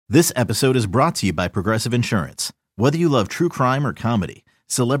This episode is brought to you by Progressive Insurance. Whether you love true crime or comedy,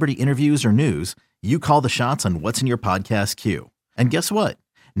 celebrity interviews or news, you call the shots on what's in your podcast queue. And guess what?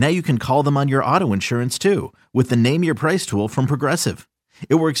 Now you can call them on your auto insurance too with the Name Your Price tool from Progressive.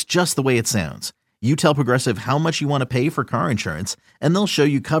 It works just the way it sounds. You tell Progressive how much you want to pay for car insurance, and they'll show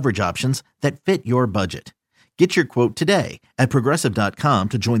you coverage options that fit your budget. Get your quote today at Progressive.com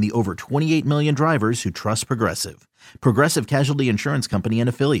to join the over 28 million drivers who trust Progressive. Progressive Casualty Insurance Company and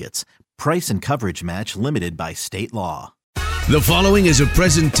Affiliates. Price and coverage match limited by state law. The following is a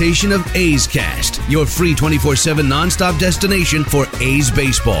presentation of A's Cast, your free 24/7 nonstop destination for A's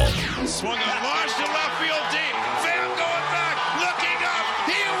baseball. Swung on large to left field deep. Pham going back, looking up.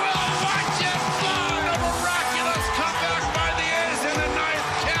 He will watch it fly. A miraculous comeback by the A's in the ninth,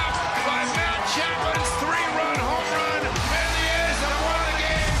 capped by Matt Chapman's three-run home run, and the A's have won the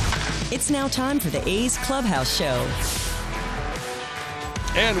game. It's now time for the A's Clubhouse Show.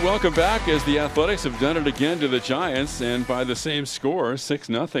 And welcome back as the Athletics have done it again to the Giants, and by the same score,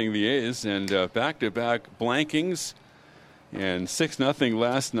 6-0 the A's, and back-to-back blankings, and 6-0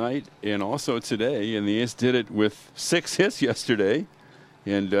 last night and also today, and the A's did it with 6 hits yesterday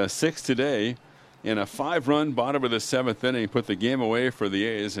and 6 today, and a 5-run bottom of the 7th inning put the game away for the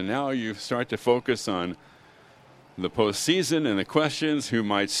A's, and now you start to focus on the postseason and the questions, who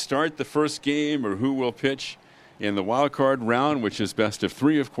might start the first game or who will pitch in the wild card round, which is best of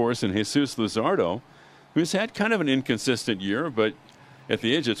 3, of course, and Jesus Luzardo, who's had kind of an inconsistent year, but at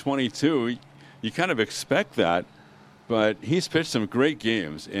the age of 22, you kind of expect that. But he's pitched some great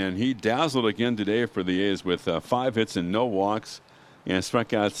games, and he dazzled again today for the A's with 5 hits and no walks, and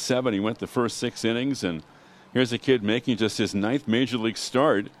struck out 7. He went the first 6 innings, and here's a kid making just his 9th major league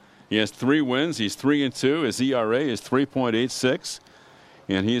start. He has 3 wins. He's 3-2. His ERA is 3.86.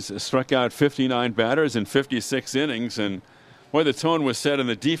 And he's struck out 59 batters in 56 innings. And boy, the tone was set in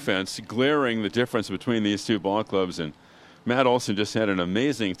the defense, glaring the difference between these two ball clubs. And Matt Olson just had an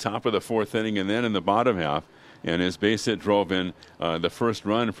amazing top of the 4th inning and then in the bottom half. And his base hit drove in the first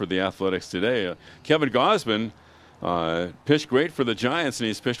run for the Athletics today. Kevin Gausman pitched great for the Giants, and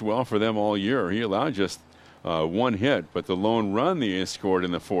he's pitched well for them all year. He allowed just 1 hit, but the lone run the A's scored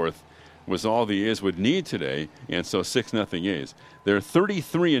in the 4th was all the A's would need today, and so 6-0 A's. They're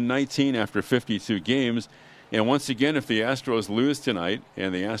 33-19 after 52 games, and once again, if the Astros lose tonight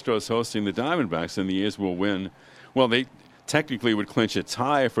and the Astros hosting the Diamondbacks, then the A's will win. Well, they technically would clinch a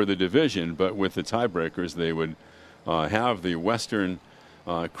tie for the division, but with the tiebreakers, they would have the Western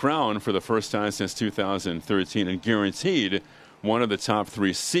crown for the first time since 2013 and guaranteed one of the top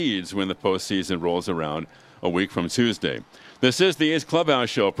 3 seeds when the postseason rolls around a week from Tuesday. This is the A's Clubhouse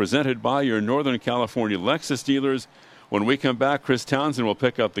Show, presented by your Northern California Lexus dealers. When we come back, Chris Townsend will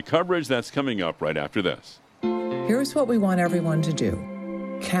pick up the coverage. That's coming up right after this. Here's what we want everyone to do.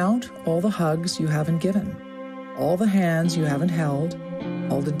 Count all the hugs you haven't given, all the hands you haven't held,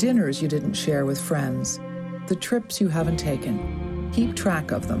 all the dinners you didn't share with friends, the trips you haven't taken. Keep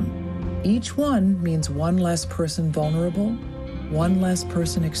track of them. Each one means one less person vulnerable, one less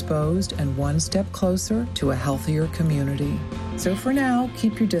person exposed, and one step closer to a healthier community. So for now,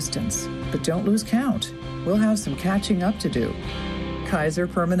 keep your distance, but don't lose count. We'll have some catching up to do. Kaiser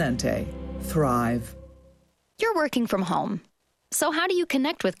Permanente. Thrive. You're working from home. So how do you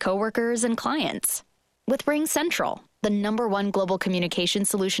connect with coworkers and clients? With RingCentral, the #1 global communication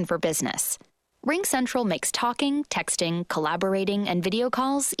solution for business. RingCentral makes talking, texting, collaborating, and video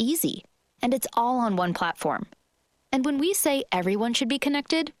calls easy. And it's all on one platform. And when we say everyone should be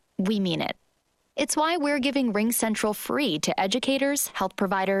connected, we mean it. It's why we're giving RingCentral free to educators, health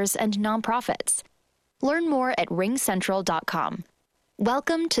providers, and nonprofits. Learn more at ringcentral.com.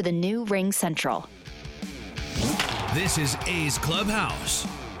 Welcome to the new RingCentral. This is A's Clubhouse.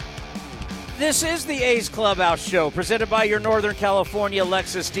 This is the A's Clubhouse Show, presented by your Northern California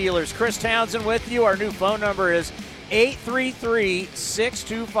Lexus dealers. Chris Townsend with you. Our new phone number is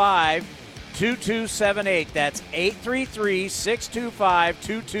 833-625-2278. That's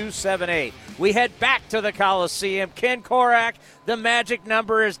 833-625-2278. We head back to the Coliseum. Ken Korak, the magic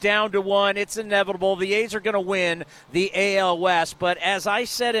number is down to 1. It's inevitable. The A's are going to win the AL West. But as I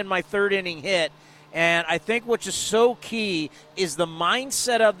said in my 3rd inning hit, and I think what's just so key is the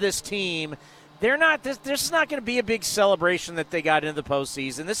mindset of this team. This is not going to be a big celebration that they got into the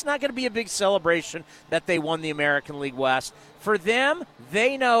postseason. This is not going to be a big celebration that they won the American League West. For them,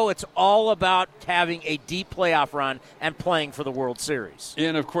 they know it's all about having a deep playoff run and playing for the World Series.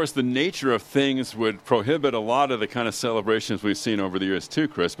 And, of course, the nature of things would prohibit a lot of the kind of celebrations we've seen over the years too,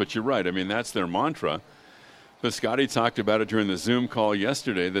 Chris. But you're right. I mean, that's their mantra. But Scotty talked about it during the Zoom call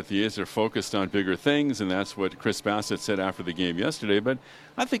yesterday, that the A's are focused on bigger things, and that's what Chris Bassett said after the game yesterday. But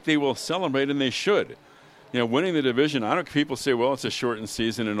I think they will celebrate, and they should. Winning the division, I don't. People say, well, it's a shortened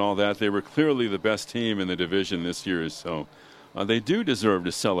season and all that. They were clearly the best team in the division this year, so they do deserve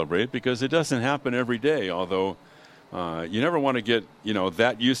to celebrate, because it doesn't happen every day. Although you never want to get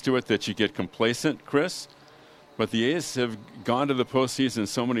that used to it that you get complacent, Chris. But the A's have gone to the postseason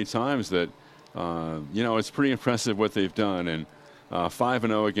so many times that it's pretty impressive what they've done, and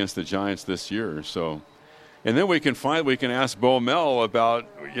 5-0 against the Giants this year. So, and then we can ask Bo Mel about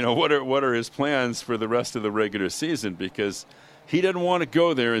what are his plans for the rest of the regular season, because he doesn't want to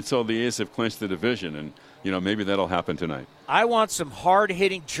go there until the A's have clinched the division, and maybe that'll happen tonight. I want some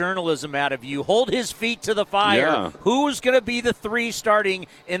hard-hitting journalism out of you. Hold his feet to the fire. Yeah. Who's going to be the 3 starting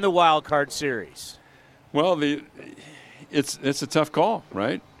in the wild card series? Well, it's a tough call,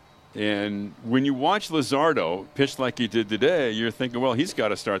 right? And when you watch Luzardo pitch like he did today, you're thinking, well, he's got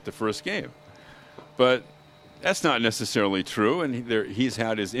to start the first game. But that's not necessarily true, and he's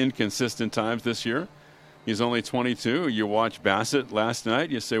had his inconsistent times this year. He's only 22. You watch Bassett last night,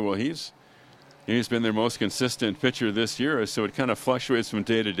 you say, well, he's been their most consistent pitcher this year, so it kind of fluctuates from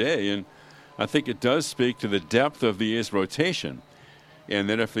day to day. And I think it does speak to the depth of the A's rotation. And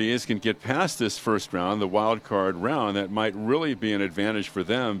that if the A's can get past this first round, the wild card round, that might really be an advantage for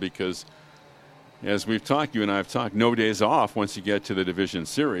them, because as we've talked, you and I have talked, no days off once you get to the division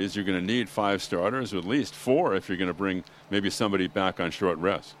series. You're going to need 5 starters, or at least 4 if you're going to bring maybe somebody back on short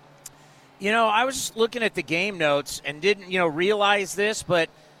rest. I was just looking at the game notes and didn't, realize this, but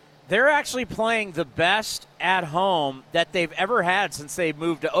they're actually playing the best at home that they've ever had since they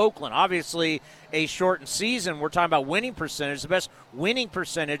moved to Oakland. Obviously, a shortened season. We're talking about winning percentage. The best winning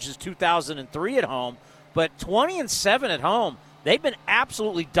percentage is 2003 at home, but 20-7 at home. They've been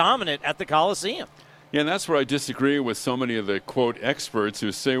absolutely dominant at the Coliseum. Yeah, and that's where I disagree with so many of the, quote, experts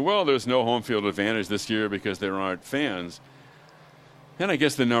who say, well, there's no home field advantage this year because there aren't fans. And I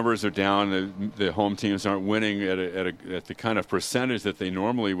guess the numbers are down. The home teams aren't winning at the kind of percentage that they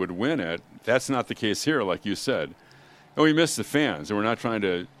normally would win at. That's not the case here, like you said. And we miss the fans, and we're not trying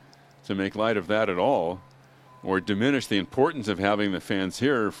to make light of that at all or diminish the importance of having the fans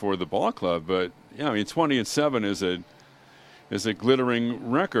here for the ball club. But, 20-7 is a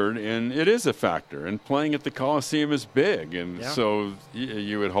glittering record, and it is a factor. And playing at the Coliseum is big. And so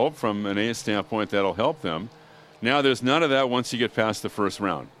you would hope from an A's standpoint that'll help them. Now, there's none of that once you get past the first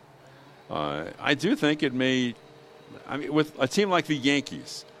round. I do think it may – with a team like the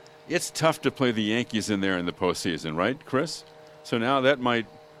Yankees, it's tough to play the Yankees in there in the postseason, right, Chris? So now that might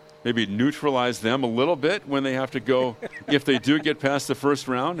maybe neutralize them a little bit when they have to go – if they do get past the first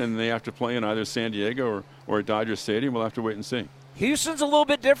round and they have to play in either San Diego or at Dodger Stadium, we'll have to wait and see. Houston's a little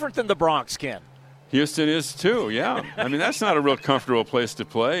bit different than the Bronx, Ken. Houston is too, yeah. That's not a real comfortable place to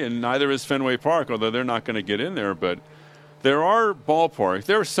play, and neither is Fenway Park, although they're not going to get in there. But there are ballparks.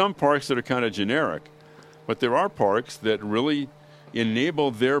 There are some parks that are kind of generic, but there are parks that really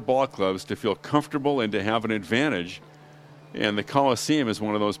enable their ball clubs to feel comfortable and to have an advantage, and the Coliseum is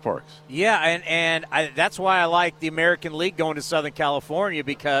one of those parks. Yeah, and that's why I like the American League going to Southern California,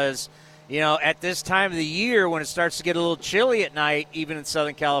 because at this time of the year when it starts to get a little chilly at night, even in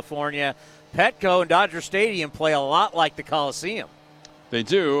Southern California, Petco and Dodger Stadium play a lot like the Coliseum. They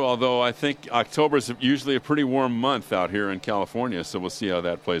do, although I think October is usually a pretty warm month out here in California, so we'll see how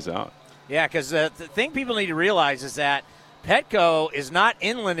that plays out. Yeah, because the thing people need to realize is that Petco is not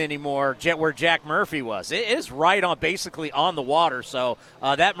inland anymore where Jack Murphy was. It is right on, basically on the water, so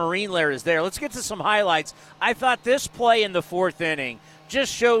that marine layer is there. Let's get to some highlights. I thought this play in the 4th inning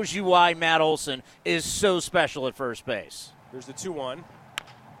just shows you why Matt Olson is so special at first base. There's the 2-1.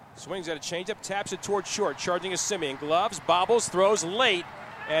 Swings at a changeup, taps it towards short, charging is Simeon. Gloves, bobbles, throws late,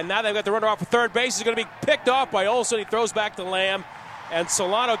 and now they've got the runner off for third base. He's going to be picked off by Olson. He throws back to Lamb, and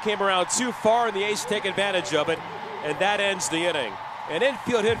Solano came around too far, and the A's take advantage of it, and that ends the inning. An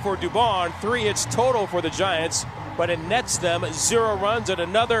infield hit for Dubon, 3 hits total for the Giants, but it nets them 0 runs, and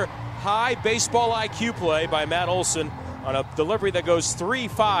another high baseball IQ play by Matt Olson on a delivery that goes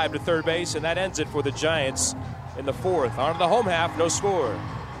 3-5 to third base, and that ends it for the Giants in the 4th. On to the home half, no score.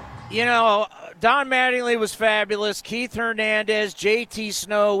 Don Mattingly was fabulous. Keith Hernandez, JT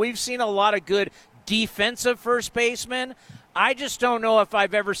Snow. We've seen a lot of good defensive first basemen. I just don't know if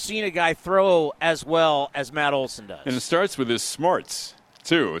I've ever seen a guy throw as well as Matt Olson does. And it starts with his smarts,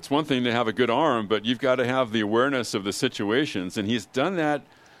 too. It's one thing to have a good arm, but you've got to have the awareness of the situations, and he's done that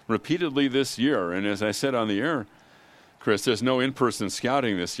repeatedly this year. And as I said on the air, Chris, there's no in-person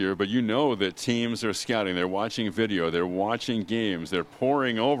scouting this year, but you know that teams are scouting. They're watching video. They're watching games. They're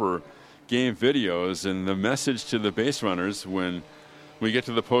poring over game videos, and the message to the base runners when we get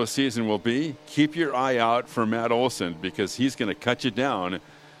to the postseason will be, keep your eye out for Matt Olson, because he's going to cut you down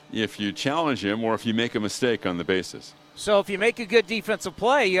if you challenge him or if you make a mistake on the bases. So if you make a good defensive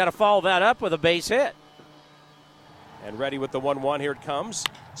play, you got to follow that up with a base hit. And ready with the 1-1. Here it comes.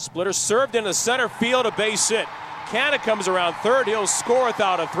 Splitter served into center field, a base hit. Canna comes around third. He'll score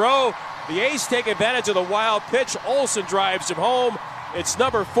without a throw. The A's take advantage of the wild pitch. Olson drives him home. It's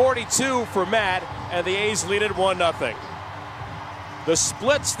number 42 for Matt, and the A's lead it 1-0. The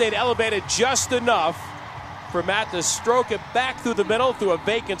split stayed elevated just enough for Matt to stroke it back through the middle through a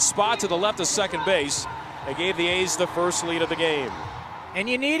vacant spot to the left of second base. They gave the A's the first lead of the game. And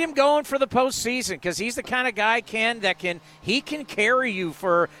you need him going for the postseason because he's the kind of guy, Ken, that can carry you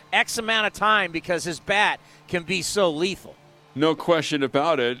for X amount of time because his bat can be so lethal. No question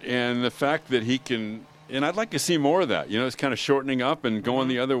about it. And the fact that he can, and I'd like to see more of that. You know, it's kind of shortening up and going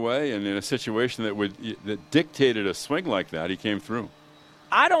the other way. And in a situation that dictated a swing like that, he came through.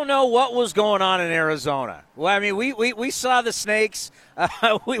 I don't know what was going on in Arizona. Well, I mean, we saw the Snakes.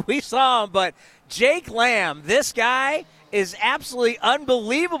 We saw them. But Jake Lamb, this guy is absolutely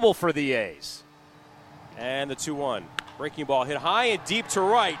unbelievable for the A's. And the 2-1. Breaking ball hit high and deep to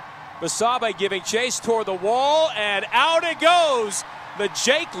right. Basabe giving chase toward the wall, and out it goes. The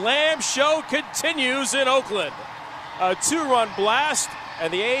Jake Lamb show continues in Oakland. A 2-run blast,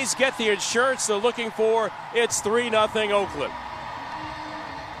 and the A's get the insurance they're looking for. It's 3-0 Oakland.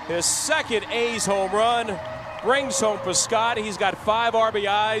 His second A's home run brings home Piscotty. He's got 5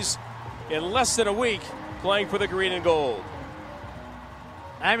 RBIs in less than a week playing for the green and gold.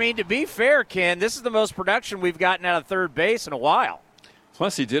 I mean, to be fair, Ken, this is the most production we've gotten out of third base in a while.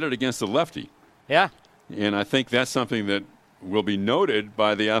 Plus, he did it against a lefty. Yeah. And I think that's something that will be noted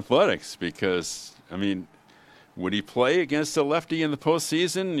by the Athletics because, I mean, would he play against a lefty in the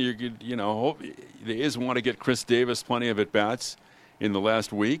postseason? Hope the A's want to get Chris Davis plenty of at-bats in the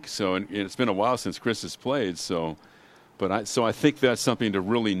last week. So and it's been a while since Chris has played. So I think that's something to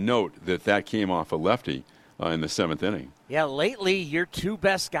really note that came off a lefty in the 7th inning. Yeah, lately your 2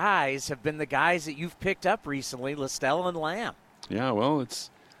 best guys have been the guys that you've picked up recently, Listell and Lamb. Yeah, well,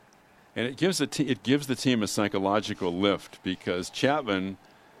 it gives the team a psychological lift because Chapman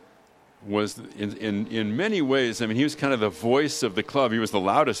was in many ways. I mean, he was kind of the voice of the club. He was the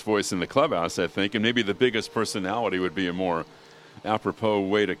loudest voice in the clubhouse, I think, and maybe the biggest personality would be a more apropos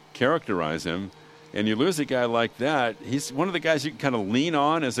way to characterize him. And you lose a guy like that, he's one of the guys you can kind of lean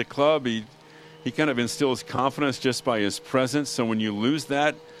on as a club. He kind of instills confidence just by his presence. So when you lose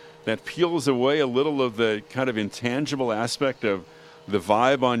that peels away a little of the kind of intangible aspect of the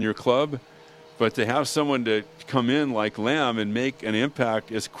vibe on your club. But to have someone to come in like Lamb and make an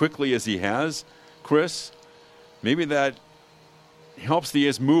impact as quickly as he has, Chris, maybe that helps the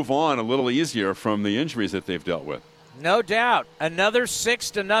A's move on a little easier from the injuries that they've dealt with. No doubt. Another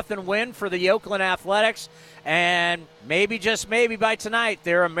 6-0 win for the Oakland Athletics. And maybe, just maybe, by tonight,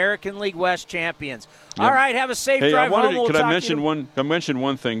 they're American League West champions. Yep. All right, have a safe drive home. Could I mention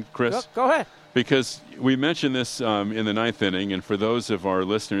one thing, Chris? Go ahead. Because we mentioned this in the 9th inning, and for those of our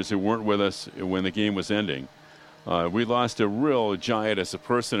listeners who weren't with us when the game was ending, we lost a real giant as a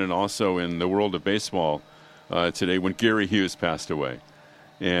person and also in the world of baseball today when Gary Hughes passed away.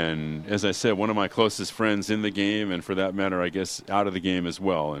 And as I said, one of my closest friends in the game, and for that matter, I guess, out of the game as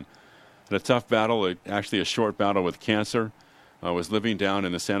well. And had a tough battle, actually a short battle with cancer. I was living down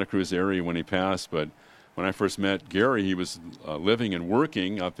in the Santa Cruz area when he passed, but when I first met Gary, he was living and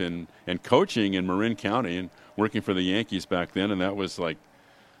working up and coaching in Marin County and working for the Yankees back then, and that was like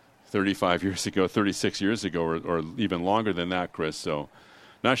 35 years ago, 36 years ago, or even longer than that, Chris. So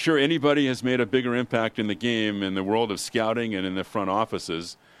not sure anybody has made a bigger impact in the game in the world of scouting and in the front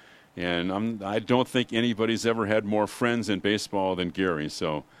offices. And I don't think anybody's ever had more friends in baseball than Gary.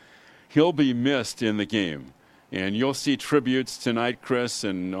 So he'll be missed in the game. And you'll see tributes tonight, Chris,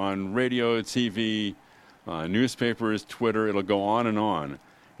 and on radio, TV, newspapers, Twitter. It'll go on.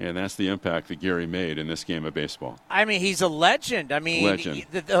 And that's the impact that Gary made in this game of baseball. I mean, he's a legend. I mean,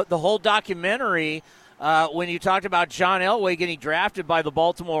 the whole documentary, when you talked about John Elway getting drafted by the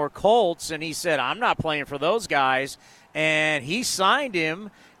Baltimore Colts, and he said, I'm not playing for those guys, and he signed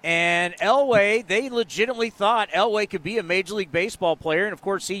him. And Elway, they legitimately thought Elway could be a Major League Baseball player. And, of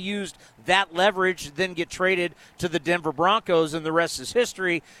course, he used that leverage to then get traded to the Denver Broncos, and the rest is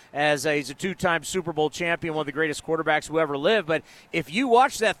history as he's a 2-time Super Bowl champion, one of the greatest quarterbacks who ever lived. But if you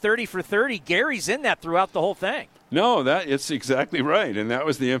watch that 30 for 30, Gary's in that throughout the whole thing. No, it's exactly right. And that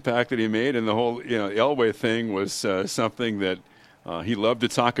was the impact that he made. And the whole Elway thing was something that he loved to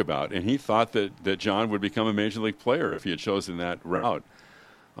talk about. And he thought that John would become a Major League player if he had chosen that route.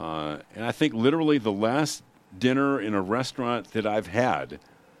 And I think literally the last dinner in a restaurant that I've had,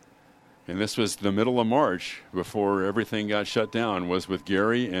 and this was the middle of March before everything got shut down, was with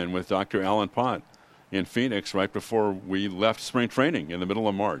Gary and with Dr. Alan Pott in Phoenix right before we left spring training in the middle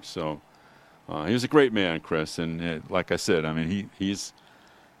of March. So he was a great man, Chris. And like I said, I mean, he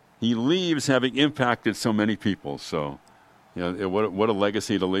leaves having impacted so many people. So, what a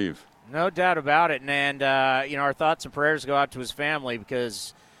legacy to leave. No doubt about it. And our thoughts and prayers go out to his family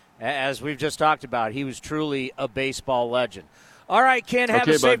because, as we've just talked about, he was truly a baseball legend. All right, Ken, have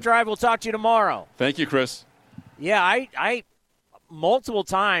a safe drive. We'll talk to you tomorrow. Thank you, Chris. Yeah, I multiple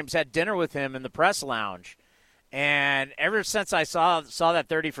times had dinner with him in the press lounge. And ever since I saw that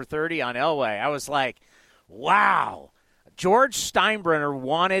 30 for 30 on Elway, I was like, wow. George Steinbrenner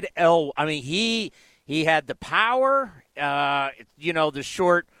wanted Elway. I mean, he had the power, the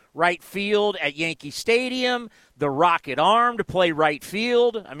short right field at Yankee Stadium, the rocket arm to play right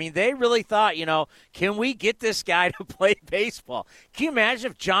field. I mean, they really thought, can we get this guy to play baseball? Can you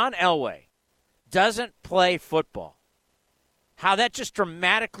imagine if John Elway doesn't play football? How that just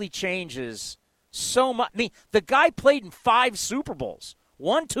dramatically changes so much. I mean, the guy played in 5 Super Bowls,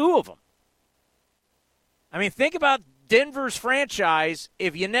 won 2 of them. I mean, think about Denver's franchise,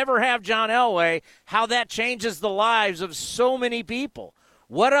 if you never have John Elway, how that changes the lives of so many people.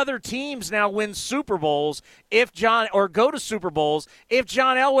 What other teams now win Super Bowls or go to Super Bowls if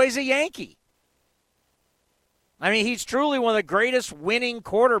John Elway's a Yankee? I mean, he's truly one of the greatest winning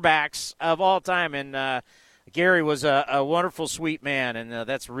quarterbacks of all time. And Gary was a wonderful, sweet man, and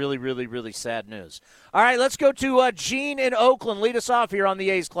that's really, really, really sad news. All right, let's go to Gene in Oakland. Lead us off here on the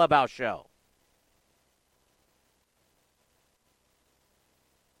A's Clubhouse Show.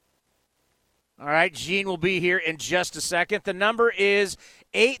 All right, Gene will be here in just a second. The number is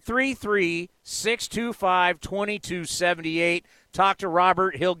 833-625-2278. Talk to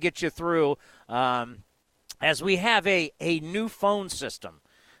Robert. He'll get you through as we have a new phone system.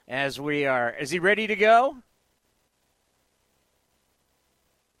 Is he ready to go?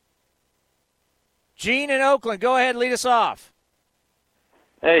 Gene in Oakland, go ahead, lead us off.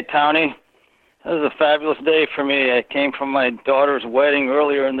 Hey, Tony. This is a fabulous day for me. I came from my daughter's wedding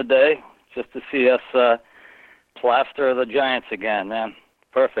earlier in the day just to see us plaster the Giants again, man.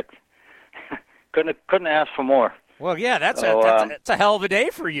 Perfect. couldn't ask for more. Well, yeah, that's a hell of a day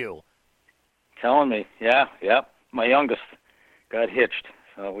for you. Telling me, yeah. My youngest got hitched,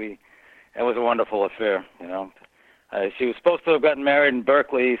 so that was a wonderful affair. She was supposed to have gotten married in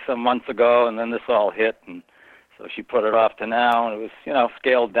Berkeley some months ago, and then this all hit, and so she put it off to now. And it was,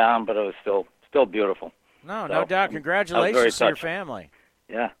 scaled down, but it was still beautiful. No doubt. Congratulations to your family.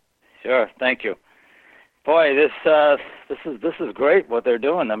 Yeah, sure. Thank you. Boy, this is great what they're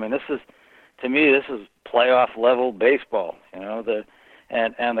doing. I mean, this is playoff level baseball. And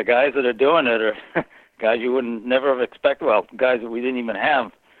the guys that are doing it are guys you wouldn't never have expected. Well, guys that we didn't even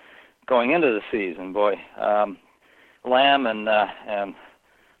have going into the season. Boy, Lamb and La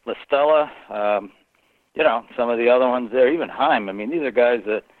Stella, some of the other ones there, even Heim. I mean, these are guys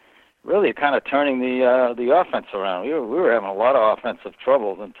that really are kind of turning the offense around. We were having a lot of offensive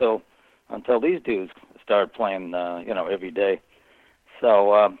troubles until these dudes started playing, every day.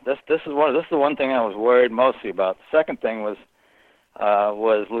 So this is the one thing I was worried mostly about. The second thing was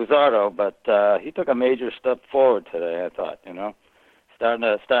Luzardo, but he took a major step forward today. I thought, starting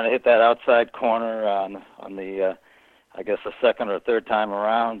to hit that outside corner on the I guess the second or third time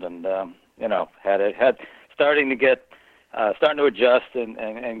around, and starting to adjust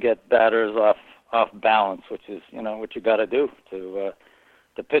and get batters off balance, which is what you got to do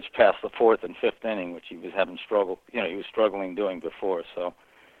to pitch past the 4th and 5th inning, which he was having struggle. He was struggling doing before. So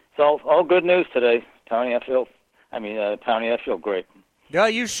it's all good news today, Tony. I feel great. Yeah,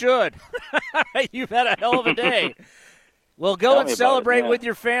 you should. You've had a hell of a day. Well, go and celebrate with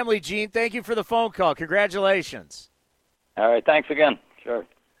your family, Gene. Thank you for the phone call. Congratulations. All right, thanks again. Sure.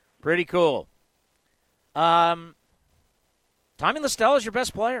 Pretty cool. Tommy La Stella is your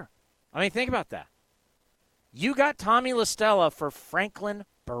best player. I mean, think about that. You got Tommy La Stella for Franklin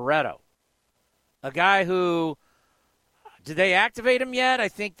Barreto, a guy who, did they activate him yet? I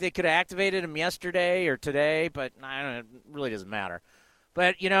think they could have activated him yesterday or today, but I don't know, it really doesn't matter.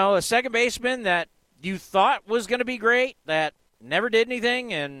 But, a second baseman that you thought was going to be great, that never did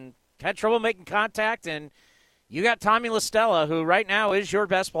anything and had trouble making contact, and you got Tommy La Stella, who right now is your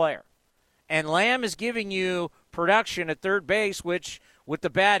best player. And Lamb is giving you production at third base, which, with the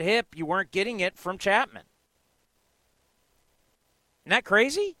bad hip, you weren't getting it from Chapman. Isn't that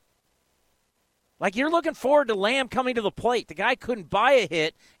crazy? Like, you're looking forward to Lamb coming to the plate. The guy couldn't buy a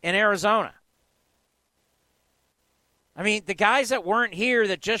hit in Arizona. I mean, the guys that weren't here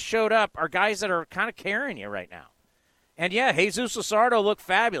that just showed up are guys that are kind of carrying you right now. And, yeah, Jesus Luzardo looked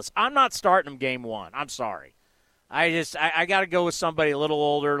fabulous. I'm not starting him game one. I'm sorry. I got to go with somebody a little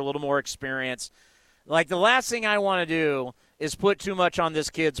older, a little more experienced. Like, the last thing I want to do is put too much on this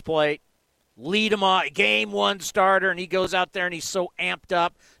kid's plate, lead him on, game one starter, and he goes out there and he's so amped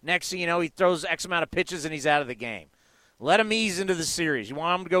up. Next thing you know, he throws X amount of pitches and he's out of the game. Let him ease into the series. You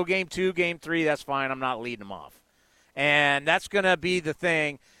want him to go game 2, game 3, that's fine. I'm not leading him off. And that's going to be the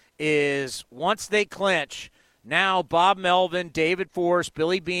thing is once they clinch, now Bob Melvin, David Forst,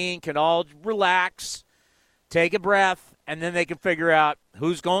 Billy Beane can all relax, take a breath, and then they can figure out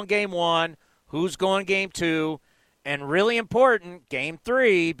who's going game 1, who's going game 2, and really important, game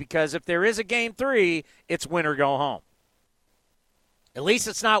 3, because if there is a game 3, it's win or go home. At least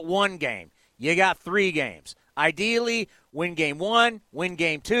it's not one game. You got 3 games. Ideally, win game 1, win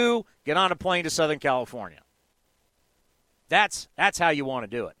game 2, get on a plane to Southern California. That's how you want to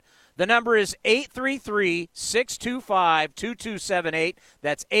do it. The number is 833-625-2278.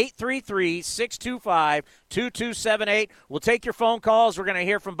 That's 833-625-2278. We'll take your phone calls. We're going to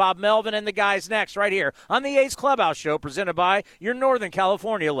hear from Bob Melvin and the guys next right here on the A's Clubhouse Show presented by your Northern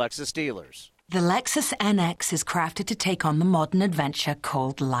California Lexus dealers. The Lexus NX is crafted to take on the modern adventure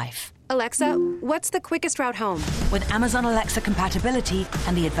called life. Alexa, what's the quickest route home? With Amazon Alexa compatibility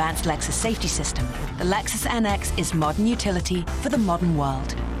and the advanced Lexus safety system, the Lexus NX is modern utility for the modern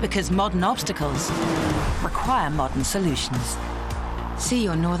world. Because modern obstacles require modern solutions. See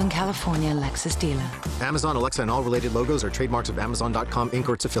your Northern California Lexus dealer. Amazon Alexa and all related logos are trademarks of Amazon.com Inc.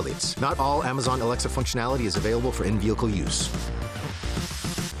 or its affiliates. Not all Amazon Alexa functionality is available for in-vehicle use.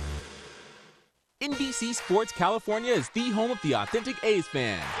 NBC Sports California is the home of the authentic A's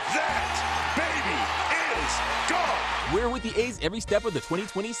fan. That baby is gone. We're with the A's every step of the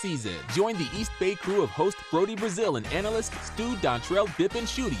 2020 season. Join the East Bay crew of host Brody Brazil and analysts Stu, Dontrell, Bip, and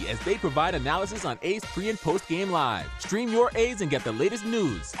Shooty as they provide analysis on A's pre- and post-game live. Stream your A's and get the latest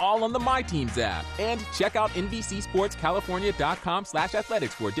news, all on the My Teams app. And check out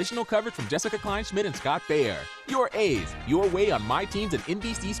NBCSportsCalifornia.com/athletics for additional coverage from Jessica Kleinschmidt and Scott Bayer. Your A's, your way on My Teams and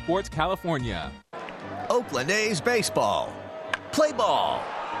NBC Sports California. Oakland A's baseball. Play ball.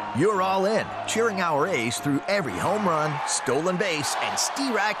 You're all in, cheering our A's through every home run, stolen base, and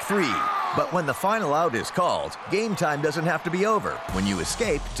Steerack 3. But when the final out is called, game time doesn't have to be over when you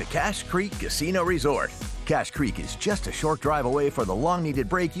escape to Cache Creek Casino Resort. Cache Creek is just a short drive away for the long-needed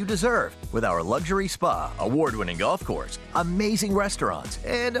break you deserve with our luxury spa, award-winning golf course, amazing restaurants,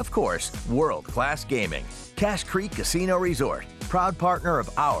 and, of course, world-class gaming. Cache Creek Casino Resort, proud partner of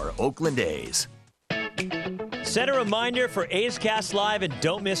our Oakland A's. Set a reminder for A's Cast Live and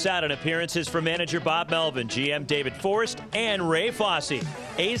don't miss out on appearances from manager Bob Melvin, GM David Forst, and Ray Fosse.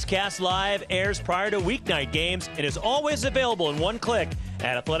 A's Cast Live airs prior to weeknight games and is always available in one click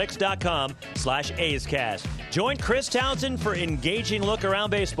at athletics.com/A'sCast. Join Chris Townsend for an engaging look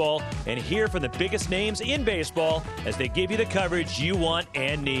around baseball and hear from the biggest names in baseball as they give you the coverage you want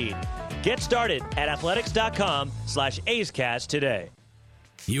and need. Get started at athletics.com/A'sCast today.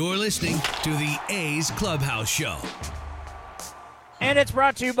 You're listening to the A's Clubhouse Show. And it's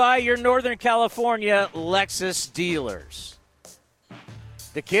brought to you by your Northern California Lexus dealers.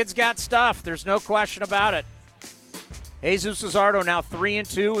 The kid's got stuff. There's no question about it. Jesus Luzardo now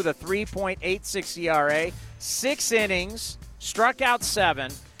 3-2 with a 3.86 ERA. 6 innings, struck out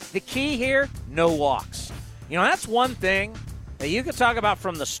 7. The key here, no walks. You know, that's one thing that you can talk about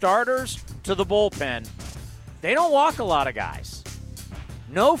from the starters to the bullpen. They don't walk a lot of guys.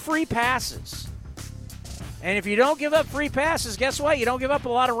 No free passes. And if you don't give up free passes, guess what? You don't give up a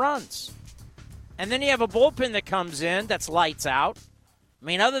lot of runs. And then you have a bullpen that comes in that's lights out. I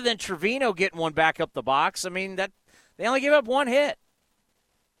mean, other than Trevino getting one back up the box, I mean, that they only give up 1 hit.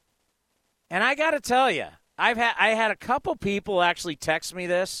 And I got to tell you, I had a couple people actually text me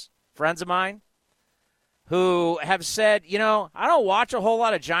this, friends of mine, who have said, you know, I don't watch a whole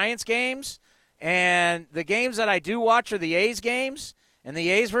lot of Giants games, and the games that I do watch are the A's games. And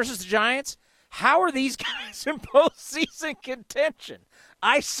the A's versus the Giants, how are these guys in postseason contention?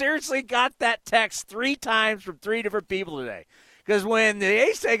 I seriously got that text 3 times from 3 different people today. Because when the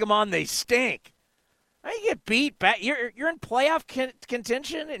A's take them on, they stink. Now you get beat back. You're in playoff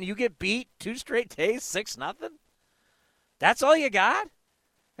contention, and you get beat 2 straight days, 6-0? That's all you got?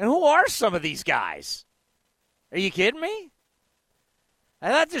 And who are some of these guys? Are you kidding me? I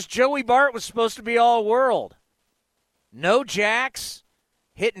thought this Joey Bart was supposed to be all world. No jacks.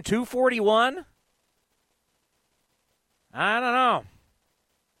 Hitting 241? I don't know.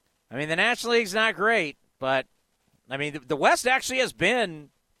 I mean, the National League's not great, but, I mean, the West actually has been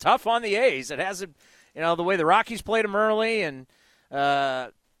tough on the A's. It the way the Rockies played them early, and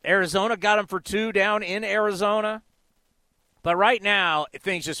Arizona got them for 2 down in Arizona. But right now,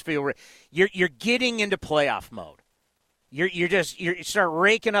 things just feel you're getting into playoff mode. You start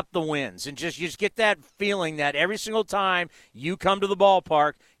raking up the wins, and you just get that feeling that every single time you come to the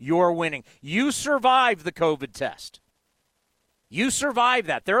ballpark, you're winning. You survived the COVID test. You survived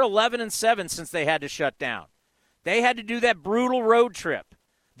that. They're 11-7 since they had to shut down. They had to do that brutal road trip.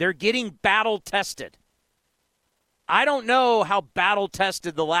 They're getting battle tested. I don't know how battle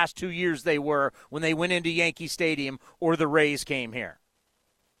tested the last 2 years they were when they went into Yankee Stadium or the Rays came here.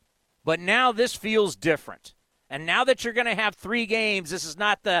 But now this feels different. And now that you're going to have 3 games, this is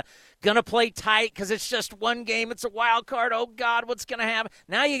not the going to play tight because it's just 1 game. It's a wild card. Oh, God, what's going to happen?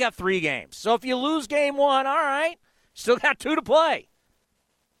 Now you got 3 games. So if you lose game 1, all right, still got 2 to play.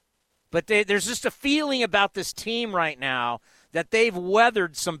 But there's just a feeling about this team right now that they've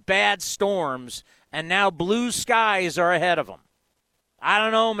weathered some bad storms, and now blue skies are ahead of them. I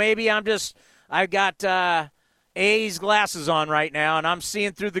don't know. Maybe I've got A's glasses on right now, and I'm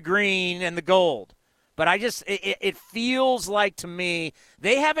seeing through the green and the gold. But it feels like to me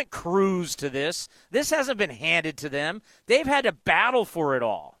they haven't cruised to this. This hasn't been handed to them. They've had to battle for it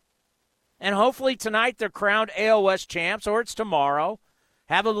all. And hopefully tonight they're crowned AL West champs, or it's tomorrow.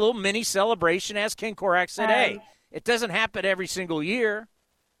 Have a little mini celebration, as Ken Korak said. Hey, it doesn't happen every single year.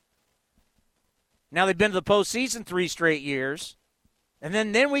 Now they've been to the postseason 3 straight years. And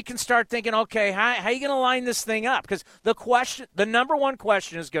then we can start thinking, okay, how are you going to line this thing up? Because the number one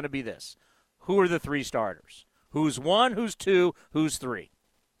question is going to be this. Who are the 3 starters? Who's 1, who's 2, who's 3?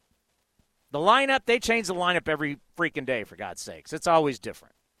 The lineup, they change the lineup every freaking day, for God's sakes. It's always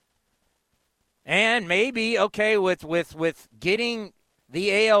different. And maybe, okay, with getting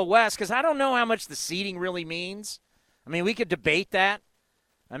the AL West, because I don't know how much the seeding really means. I mean, we could debate that.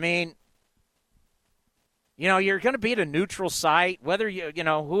 I mean, you're going to be at a neutral site. Whether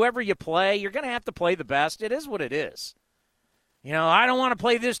whoever you play, you're going to have to play the best. It is what it is. I don't want to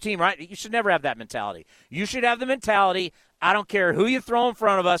play this team, right? You should never have that mentality. You should have the mentality, I don't care who you throw in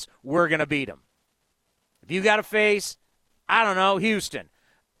front of us, we're going to beat them. If you got to face, I don't know, Houston,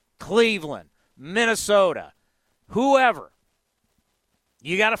 Cleveland, Minnesota, whoever,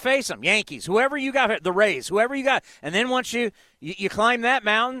 you got to face them. Yankees, whoever you got, the Rays, whoever you got. And then once you climb that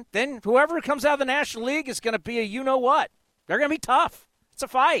mountain, then whoever comes out of the National League is going to be a you-know-what. They're going to be tough. It's a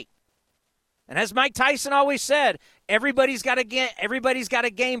fight. And as Mike Tyson always said, everybody's got a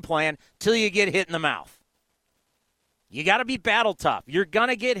game plan till you get hit in the mouth. You got to be battle tough. You're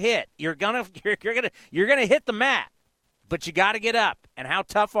gonna get hit. You're gonna hit the mat, but you got to get up. And how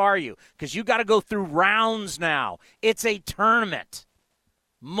tough are you? Because you got to go through rounds now. It's a tournament.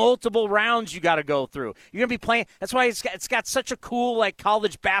 Multiple rounds you got to go through. You're gonna be playing. That's why it's got such a cool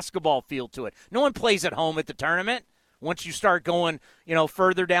college basketball feel to it. No one plays at home at the tournament. Once you start going,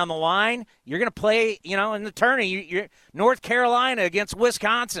 further down the line, you're going to play, in the tourney. You're North Carolina against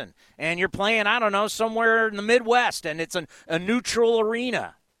Wisconsin, and you're playing, I don't know, somewhere in the Midwest, and it's a neutral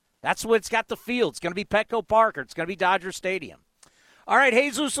arena. That's what it's got the field. It's going to be Petco Park, or it's going to be Dodger Stadium. All right,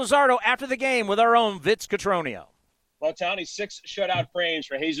 Jesus Luzardo after the game with our own Vince Cotroneo. Well, Tony, 6 shutout frames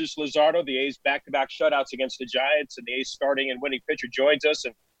for Jesus Luzardo. The A's back-to-back shutouts against the Giants, and the A's starting and winning pitcher joins us.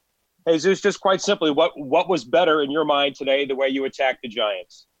 And Jesus, just quite simply, what was better in your mind today, the way you attacked the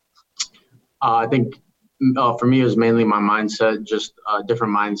Giants? I think for me, it was mainly my mindset, just a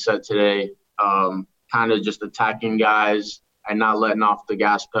different mindset today, kind of just attacking guys and not letting off the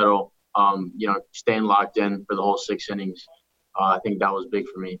gas pedal, staying locked in for the whole 6 innings. I think that was big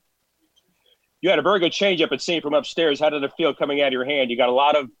for me. You had a very good changeup, it seemed, from upstairs. How did it feel coming out of your hand? You got a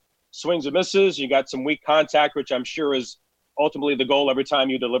lot of swings and misses. You got some weak contact, which I'm sure is ultimately the goal every time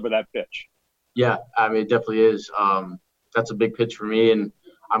you deliver that pitch. Yeah, I mean, it definitely is. That's a big pitch for me, and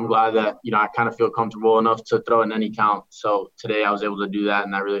I'm glad that, I kind of feel comfortable enough to throw in any count. So today I was able to do that,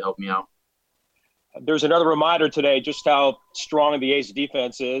 and that really helped me out. There's another reminder today just how strong the A's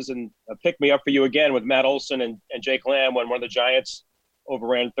defense is, and a pick-me-up for you again with Matt Olson and Jake Lamb when one of the Giants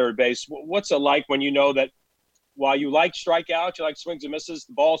overran third base. What's it like when you know that while you like strikeouts, you like swings and misses,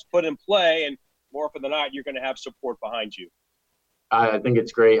 the ball's put in play, and more often than not, you're going to have support behind you? I think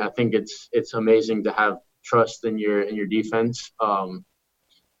it's great. I think it's amazing to have trust in your defense.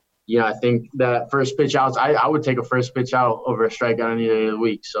 I think that first pitch outs, I would take a first pitch out over a strikeout any day of the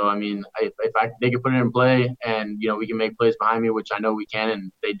week. So, I mean, if they can put it in play and, we can make plays behind me, which I know we can,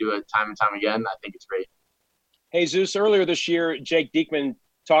 and they do it time and time again, I think it's great. Hey, Zeus, earlier this year, Jake Diekman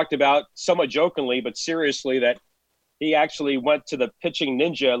talked about, somewhat jokingly but seriously, that he actually went to the pitching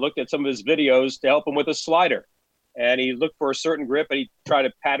ninja, looked at some of his videos to help him with a slider. And he looked for a certain grip, and he tried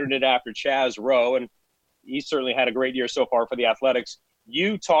to pattern it after Chaz Rowe. And He certainly had a great year so far for the Athletics.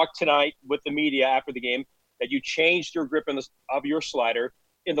 You talked tonight with the media after the game that you changed your grip of your slider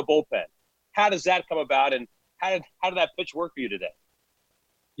in the bullpen. How does that come about, and how did that pitch work for you today?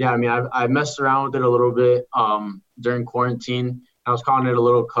 Yeah, I mean, I messed around with it a little bit during quarantine. I was calling it a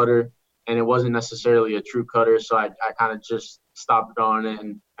little cutter, and it wasn't necessarily a true cutter, so I kind of just stopped on it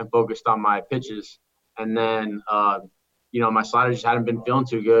and focused on my pitches. And then, my slider just hadn't been feeling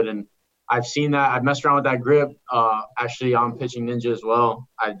too good, and I've seen that. I've messed around with that grip actually on Pitching Ninja as well.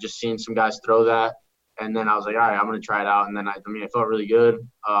 I've just seen some guys throw that, and then I was like, all right, I'm going to try it out. And then, it felt really good,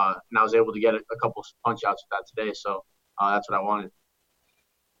 and I was able to get a couple punch-outs with that today, so that's what I wanted.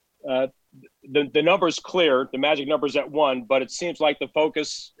 The number's clear, the magic number's at 1, but it seems like the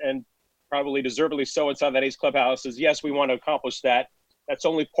focus, and probably deservedly so inside that A's clubhouse, is yes, we want to accomplish that. That's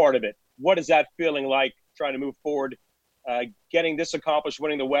only part of it. What is that feeling like trying to move forward, getting this accomplished,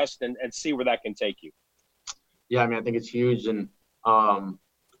 winning the West, and see where that can take you? Yeah, I think it's huge, and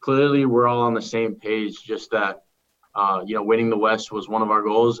clearly we're all on the same page, just that, winning the West was one of our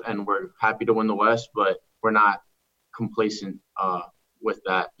goals, and we're happy to win the West, but we're not complacent with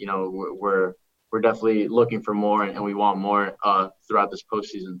that. We're definitely looking for more, and we want more throughout this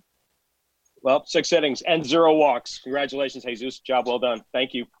postseason. Well, 6 innings and 0 walks. Congratulations, Jesus. Job well done.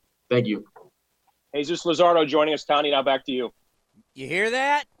 Thank you. Thank you. Jesus Luzardo joining us. Tony, now back to you. You hear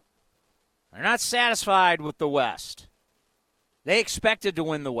that? They're not satisfied with the West. They expected to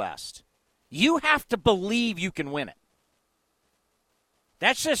win the West. You have to believe you can win it.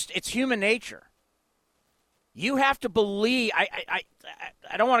 It's human nature. You have to believe. I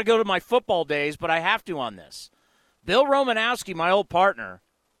don't want to go to my football days, but I have to on this. Bill Romanowski, my old partner,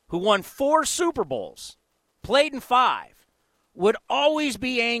 who won 4 Super Bowls, played in 5, would always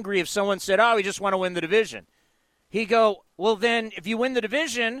be angry if someone said, oh, we just want to win the division. He'd go, well, then if you win the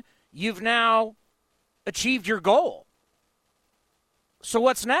division, you've now achieved your goal. So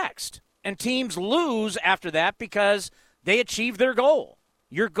what's next? And teams lose after that because they achieved their goal.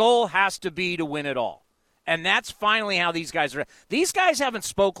 Your goal has to be to win it all. And that's finally how these guys are. These guys haven't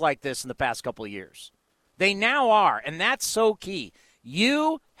spoke like this in the past couple of years. They now are, and that's so key.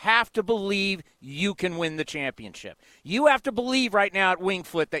 You have to believe you can win the championship. You have to believe right now at Winged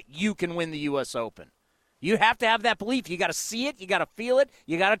Foot that you can win the U.S. Open. You have to have that belief. You got to see it. You got to feel it.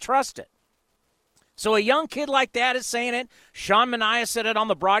 You got to trust it. So a young kid like that is saying it. Sean Manaea said it on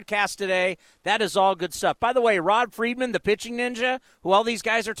the broadcast today. That is all good stuff. By the way, Rod Friedman, the pitching ninja, who all these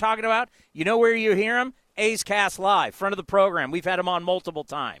guys are talking about, you know where you hear him? A's Cast Live, front of the program. We've had him on multiple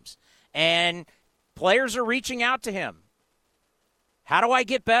times. And players are reaching out to him. How do I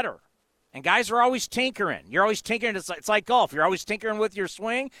get better? And guys are always tinkering. You're always tinkering. It's like golf. You're always tinkering with your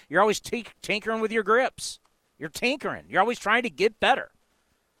swing. You're always tinkering with your grips. You're tinkering. You're always trying to get better.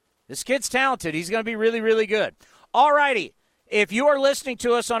 This kid's talented. He's going to be really, really good. All righty. If you are listening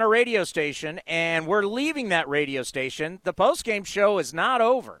to us on a radio station and we're leaving that radio station, the postgame show is not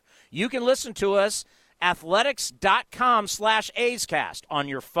over. You can listen to us athletics.com/A'sCast on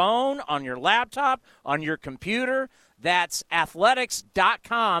your phone, on your laptop, on your computer. That's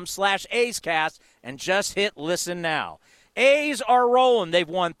athletics.com/A'sCast, and just hit listen now. A's are rolling. They've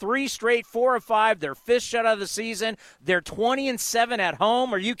won 3 straight, 4 of 5. Their 5th shutout of the season. They're 20-7 at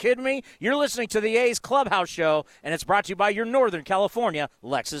home. Are you kidding me? You're listening to the A's Clubhouse Show, and it's brought to you by your Northern California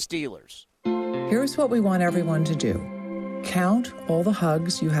Lexus dealers. Here's what we want everyone to do. Count all the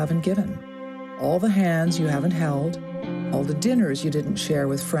hugs you haven't given, all the hands you haven't held, all the dinners you didn't share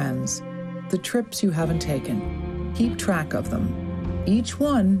with friends, the trips you haven't taken. Keep track of them. Each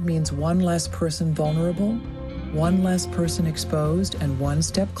one means one less person vulnerable, one less person exposed, and one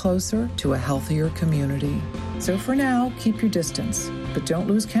step closer to a healthier community. So for now, keep your distance, but don't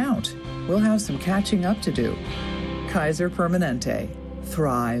lose count. We'll have some catching up to do. Kaiser Permanente.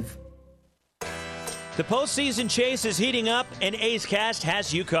 Thrive. The postseason chase is heating up, and A's Cast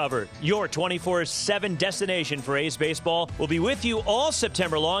has you covered. Your 24/7 destination for A's baseball will be with you all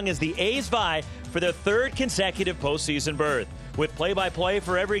September long as the A's vie for their 3rd consecutive postseason berth. With play-by-play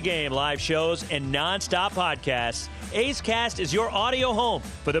for every game, live shows, and nonstop podcasts, A's Cast is your audio home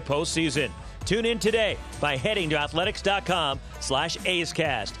for the postseason. Tune in today by heading to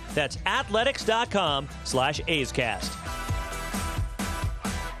athletics.com/A'sCast. That's athletics.com/A'sCast.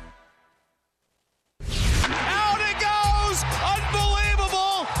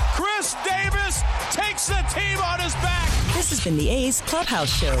 Unbelievable! Chris Davis takes the team on his back. This has been the A's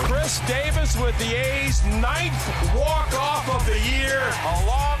Clubhouse Show. Chris Davis with the A's 9th walk-off of the year. A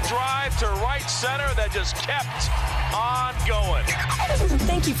long drive to right center that just kept on going.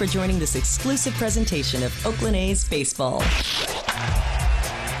 Thank you for joining this exclusive presentation of Oakland A's Baseball.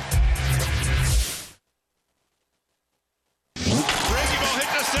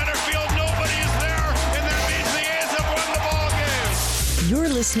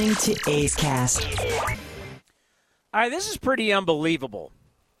 listening to A's Cast. All right, this is pretty unbelievable.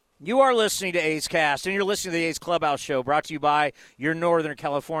 You are listening to A's Cast, and you're listening to the A's Clubhouse Show, brought to you by your Northern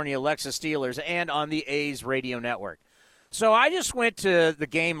California Lexus Steelers and on the A's Radio Network. So I just went to the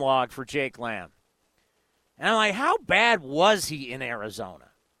game log for Jake Lamb, and I'm like, how bad was he in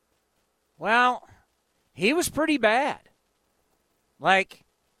Arizona? Well, he was pretty bad. Like,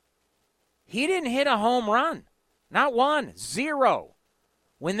 he didn't hit a home run. Not one. 0.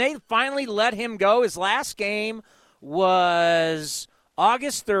 When they finally let him go, his last game was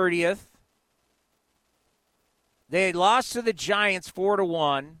August 30th. They had lost to the Giants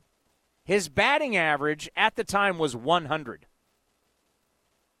 4-1. His batting average at the time was 100.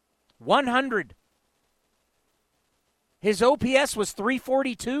 100. His OPS was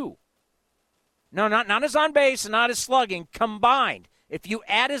 342. No, not his on base and not his slugging combined. If you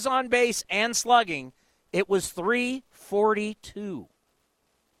add his on base and slugging, it was 342.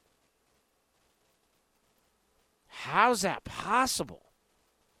 How's that possible?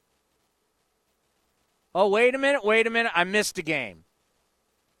 Oh, wait a minute. I missed a game.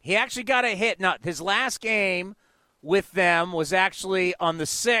 He actually got a hit. No, his last game with them was actually on the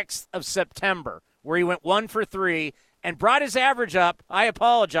 6th of September, where he went 1 for 3 and brought his average up, I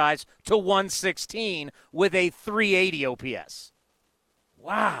apologize, to 116 with a 380 OPS.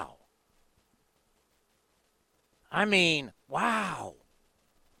 Wow. I mean, wow.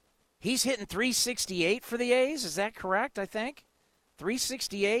 He's hitting 368 for the A's. Is that correct, I think?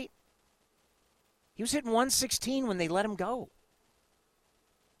 368? He was hitting 116 when they let him go.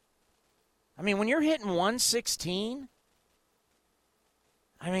 I mean, when you're hitting 116,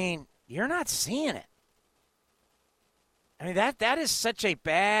 I mean, you're not seeing it. I mean, that is such a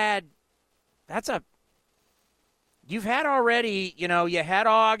bad – you've had already, you had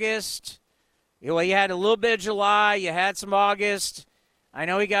August. You had a little bit of July. You had some August. I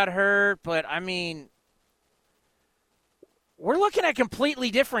know he got hurt, but, I mean, we're looking at a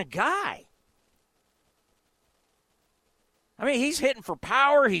completely different guy. I mean, he's hitting for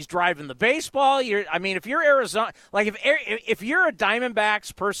power. He's driving the baseball. If you're Arizona, like if you're a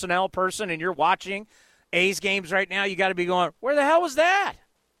Diamondbacks personnel person and you're watching A's games right now, you got to be going, where the hell was that?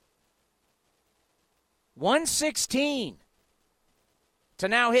 116 to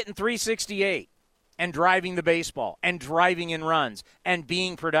now hitting 368 and driving the baseball and driving in runs and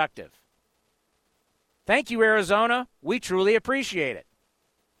being productive. Thank you, Arizona. We truly appreciate it.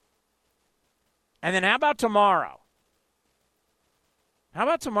 And then how about tomorrow? How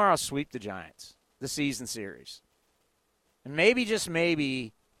about tomorrow sweep the Giants, the season series? And maybe, just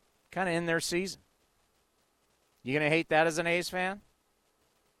maybe, kind of end their season. You going to hate that as an A's fan?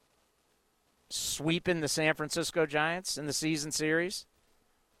 Sweeping the San Francisco Giants in the season series?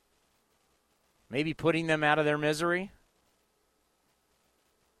 Maybe putting them out of their misery?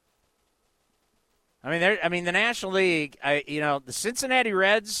 I mean, the National League, the Cincinnati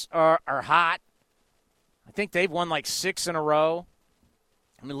Reds are hot. I think they've won like 6 in a row.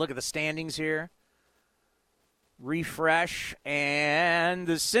 Let me look at the standings here. Refresh, and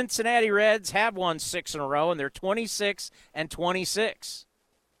the Cincinnati Reds have won 6 in a row, and they're 26-26.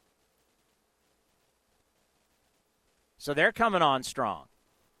 So they're coming on strong.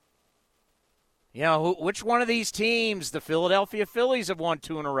 Which one of these teams? The Philadelphia Phillies have won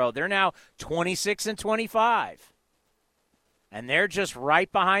 2 in a row. They're now 26-25. And they're just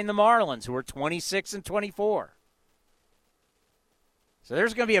right behind the Marlins, who are 26-24. So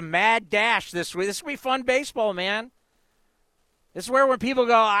there's going to be a mad dash this week. This is going to be fun baseball, man. This is where when people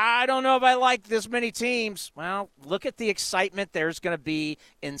go, I don't know if I like this many teams. Well, look at the excitement there's going to be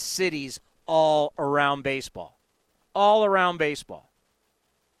in cities all around baseball. All around baseball.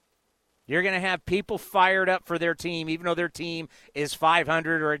 You're going to have people fired up for their team, even though their team is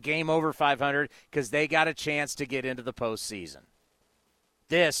 500 or a game over 500, because they got a chance to get into the postseason.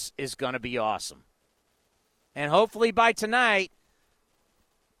 This is going to be awesome. And hopefully by tonight,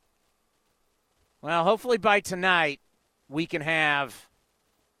 we can have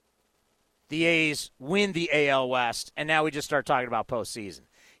the A's win the AL West, and now we just start talking about postseason.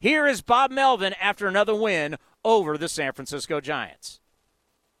 Here is Bob Melvin after another win over the San Francisco Giants.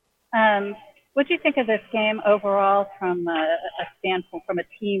 What do you think of this game overall from a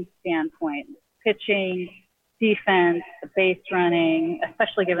team standpoint? Pitching, defense, the base running,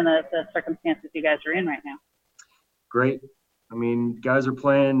 especially given the circumstances you guys are in right now. Great. I mean, guys are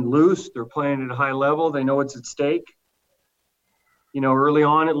playing loose. They're playing at a high level. They know what's at stake. Early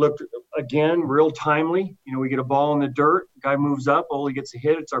on it looked, again, real timely. We get a ball in the dirt. Guy moves up. Ole gets a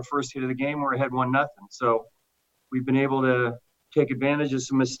hit. It's our first hit of the game. We're ahead 1-0. So we've been able to take advantage of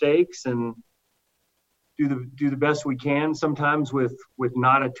some mistakes and do the best we can sometimes with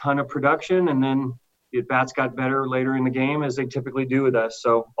not a ton of production, and then the at-bats got better later in the game, as they typically do with us.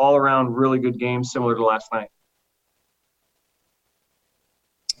 So all around, really good game, similar to last night.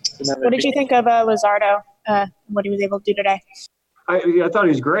 What did you think of Luzardo, what he was able to do today? I thought he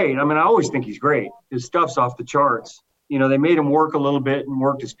was great. I mean, I always think he's great. His stuff's off the charts. You know, they made him work a little bit and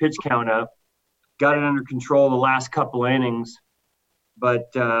worked his pitch count up, got it under control the last couple innings. But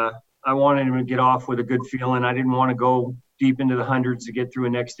I wanted him to get off with a good feeling. I didn't want to go deep into the hundreds to get through a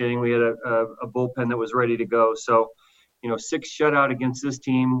next inning. We had a bullpen that was ready to go. So, 6 shutout against this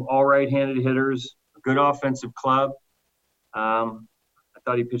team, all right-handed hitters, a good offensive club. I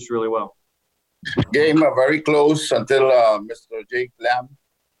thought he pitched really well. Game very close until Mr. Jake Lamb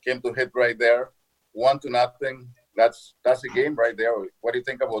came to hit right there, 1-0. That's a game right there. What do you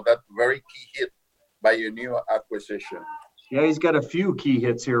think about that very key hit by your new acquisition? Yeah, he's got a few key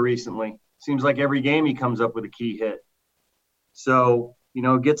hits here recently. Seems like every game he comes up with a key hit. So,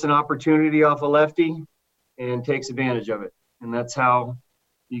 gets an opportunity off a lefty and takes advantage of it. And that's how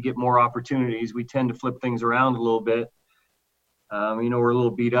you get more opportunities. We tend to flip things around a little bit. We're a little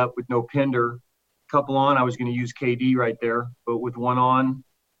beat up with no Pinder. Couple on, I was going to use KD right there, but with one on,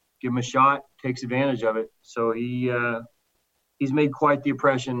 give him a shot, takes advantage of it. So he's made quite the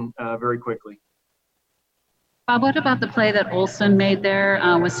impression very quickly. Bob, what about the play that Olson made there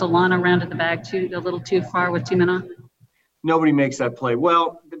with Solano rounded the bag a little too far with 2 men on? Nobody makes that play.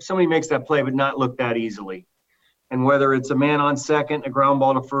 Well, somebody makes that play, but not look that easily. And whether it's a man on second, a ground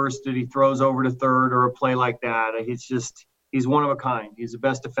ball to first that he throws over to third, or a play like that, he's one of a kind. He's the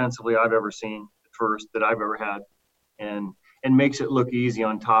best defensively I've ever seen. First that I've ever had, and makes it look easy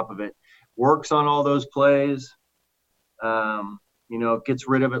on top of it. Works on all those plays, gets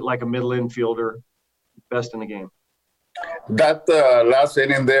rid of it like a middle infielder. Best in the game. That last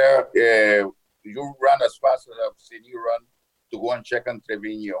inning there, you run as fast as I've seen you run to go and check on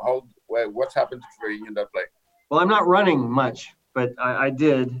Trevino. What's happened to Trevino in that play? Well, I'm not running much, but I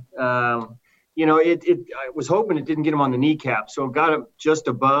did. I was hoping it didn't get him on the kneecap, so it got him just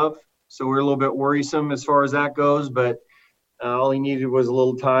above. So we're a little bit worrisome as far as that goes, but all he needed was a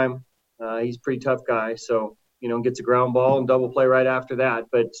little time. He's a pretty tough guy, so, gets a ground ball and double play right after that.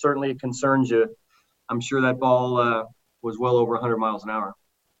 But certainly it concerns you. I'm sure that ball was well over 100 miles an hour.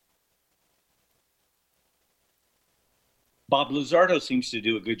 Bob, Luzardo seems to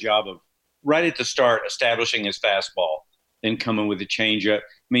do a good job of, right at the start, establishing his fastball, then coming with a changeup.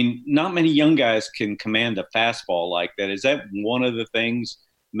 I mean, not many young guys can command a fastball like that. Is that one of the things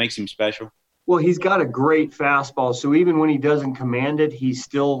makes him special? Well, he's got a great fastball, so even when he doesn't command it, he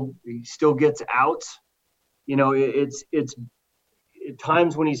still gets outs. It's at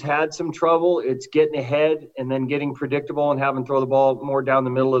times when he's had some trouble, it's getting ahead and then getting predictable and having to throw the ball more down the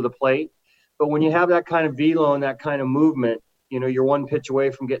middle of the plate. But when you have that kind of velo and that kind of movement, you're one pitch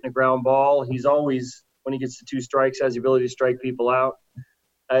away from getting a ground ball. He's always, when he gets to 2 strikes, has the ability to strike people out.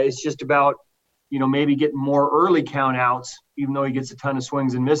 It's just about maybe getting more early count outs, even though he gets a ton of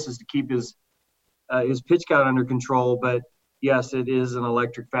swings and misses to keep his pitch count under control. But yes, it is an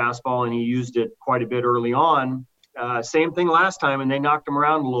electric fastball, and he used it quite a bit early on. Same thing last time, and they knocked him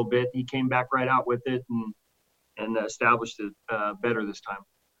around a little bit. He came back right out with it and established it better this time.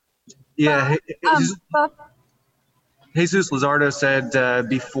 Yeah. Jesus Luzardo said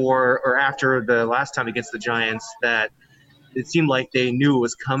before or after the last time against the Giants that it seemed like they knew it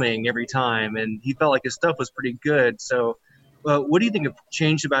was coming every time, and he felt like his stuff was pretty good. So what do you think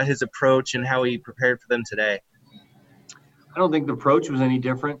changed about his approach and how he prepared for them today? I don't think the approach was any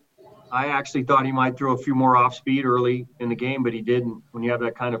different. I actually thought he might throw a few more off speed early in the game, but he didn't when you have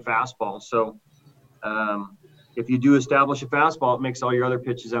that kind of fastball. So if you do establish a fastball, it makes all your other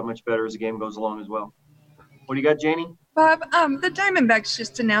pitches that much better as the game goes along as well. What do you got, Janie? Bob, the Diamondbacks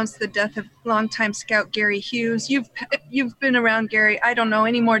just announced the death of longtime scout Gary Hughes. You've been around Gary. I don't know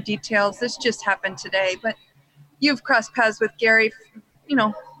any more details. This just happened today, but you've crossed paths with Gary,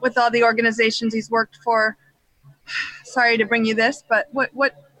 with all the organizations he's worked for. Sorry to bring you this, but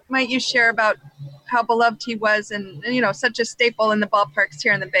what might you share about how beloved he was and such a staple in the ballparks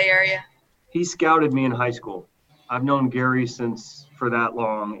here in the Bay Area? He scouted me in high school. I've known Gary since for that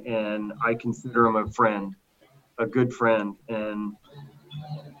long, and I consider him a friend. A good friend, and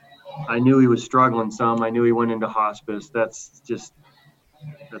I knew he was struggling some. I knew he went into hospice. That's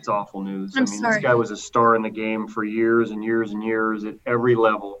awful news. I'm sorry. This guy was a star in the game for years and years and years at every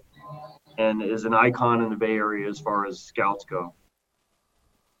level, and is an icon in the Bay Area as far as scouts go.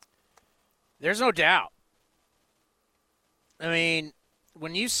 There's no doubt. I mean,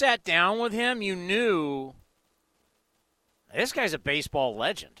 when you sat down with him, you knew this guy's a baseball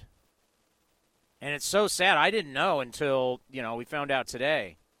legend. And it's so sad. I didn't know until, we found out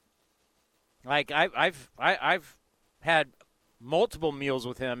today. Like, I've had multiple meals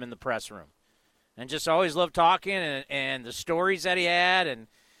with him in the press room. And just always loved talking and the stories that he had. And,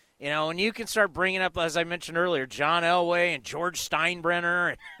 and you can start bringing up, as I mentioned earlier, John Elway and George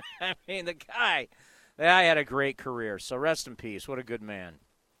Steinbrenner. I mean, the guy had a great career. So rest in peace. What a good man.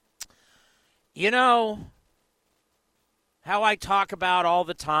 How I talk about all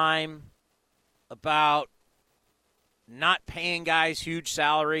the time about not paying guys huge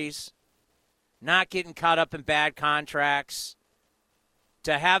salaries, not getting caught up in bad contracts,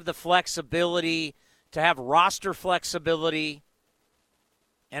 to have the flexibility, to have roster flexibility.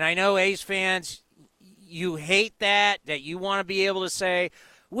 And I know A's fans, you hate that you want to be able to say,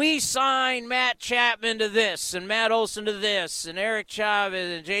 we signed Matt Chapman to this and Matt Olson to this and Eric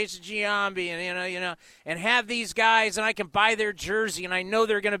Chavez and Jason Giambi and, and have these guys and I can buy their jersey and I know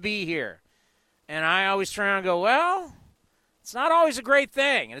they're going to be here. And I always try and go, well, it's not always a great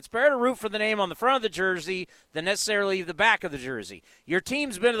thing. And it's better to root for the name on the front of the jersey than necessarily the back of the jersey. Your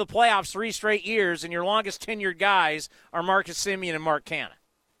team's been to the playoffs 3 straight years and your longest tenured guys are Marcus Semien and Mark Canha.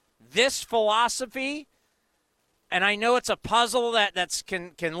 This philosophy, and I know it's a puzzle that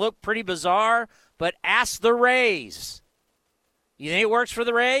can look pretty bizarre, but ask the Rays. You think it works for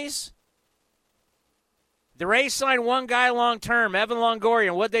the Rays? The Rays signed one guy long-term, Evan Longoria,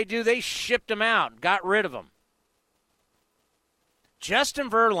 and what'd they do? They shipped him out, got rid of him. Justin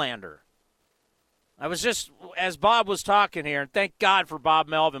Verlander. I was just, as Bob was talking here, and thank God for Bob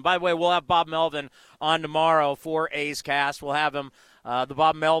Melvin. By the way, we'll have Bob Melvin on tomorrow for A's Cast. We'll have him, the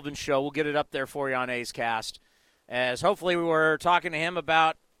Bob Melvin Show. We'll get it up there for you on A's Cast. As hopefully we were talking to him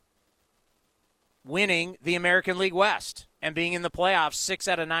about winning the American League West and being in the playoffs 6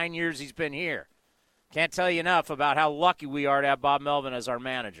 out of 9 years he's been here. Can't tell you enough about how lucky we are to have Bob Melvin as our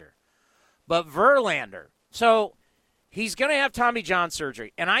manager. But Verlander, so he's going to have Tommy John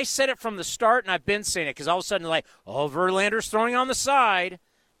surgery. And I said it from the start, and I've been saying it because all of a sudden, Verlander's throwing on the side.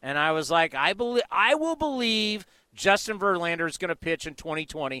 And I was like, I will believe Justin Verlander is going to pitch in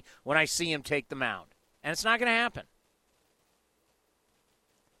 2020 when I see him take the mound. And it's not going to happen.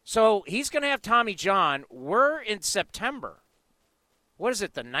 So he's going to have Tommy John. We're in September. What is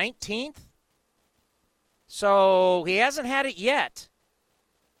it, the 19th? So he hasn't had it yet.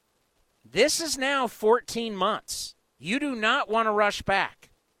 This is now 14 months. You do not want to rush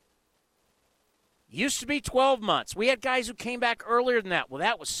back. Used to be 12 months. We had guys who came back earlier than that. Well,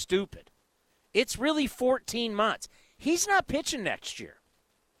 that was stupid. It's really 14 months. He's not pitching next year.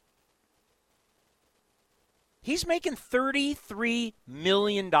 He's making $33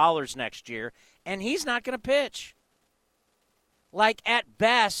 million next year, and he's not going to pitch. Like, at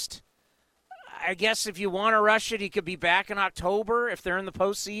best, I guess if you want to rush it, he could be back in October if they're in the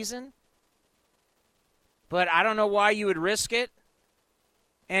postseason. But I don't know why you would risk it.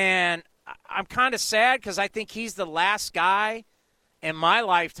 And I'm kind of sad because I think he's the last guy in my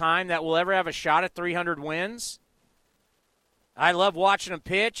lifetime that will ever have a shot at 300 wins. I love watching him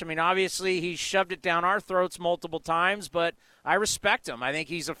pitch. I mean, obviously, he shoved it down our throats multiple times, but I respect him. I think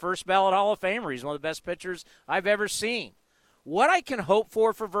he's a first-ballot Hall of Famer. He's one of the best pitchers I've ever seen. What I can hope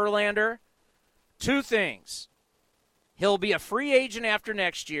for Verlander, 2 things. He'll be a free agent after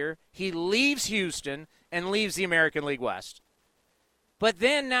next year. He leaves Houston and leaves the American League West. But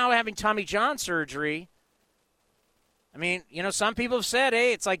then now having Tommy John surgery, I mean, some people have said,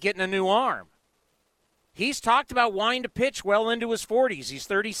 hey, it's like getting a new arm. He's talked about wanting to pitch well into his 40s. He's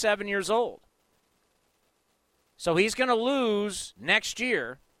 37 years old. So he's going to lose next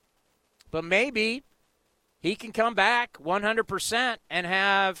year, but maybe he can come back 100% and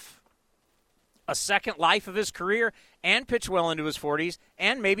have a second life of his career and pitch well into his 40s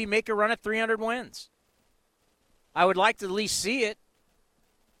and maybe make a run at 300 wins. I would like to at least see it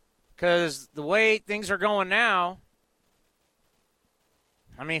because the way things are going now,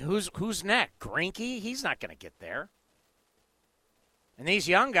 I mean, who's next? Greinke? He's not going to get there. And these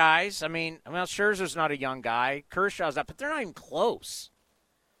young guys, Scherzer's not a young guy. Kershaw's not, but they're not even close.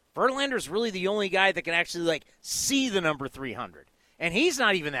 Verlander's really the only guy that can actually, see the number 300. And he's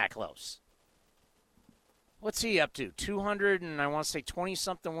not even that close. What's he up to? 200 and I want to say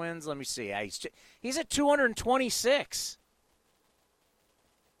 20-something wins. Let me see. He's at 226.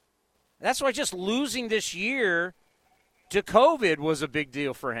 That's why just losing this year to COVID was a big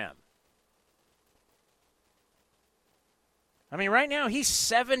deal for him. I mean, right now he's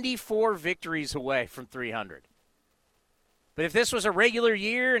 74 victories away from 300. But if this was a regular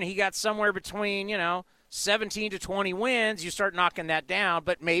year and he got somewhere between, 17 to 20 wins, you start knocking that down.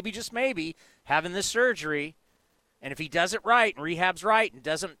 But maybe, just maybe, having this surgery, and if he does it right and rehabs right and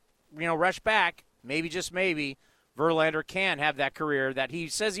doesn't, rush back, maybe, just maybe, Verlander can have that career that he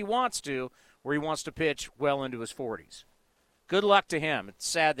says he wants to, where he wants to pitch well into his 40s. Good luck to him. It's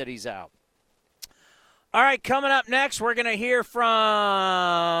sad that he's out. All right, coming up next, we're going to hear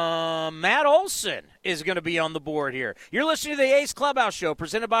from Matt Olson is going to be on the board here. You're listening to the A's Clubhouse Show,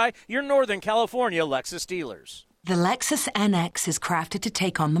 presented by your Northern California Lexus dealers. The Lexus NX is crafted to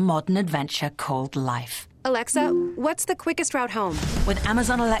take on the modern adventure called life. Alexa, what's the quickest route home? With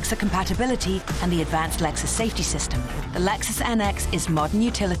Amazon Alexa compatibility and the advanced Lexus safety system, the Lexus NX is modern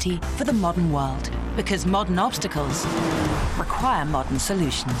utility for the modern world. Because modern obstacles require modern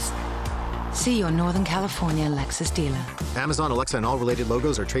solutions. See your Northern California Lexus dealer. Amazon Alexa and all related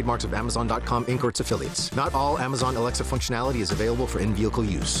logos are trademarks of Amazon.com Inc. or its affiliates. Not all Amazon Alexa functionality is available for in-vehicle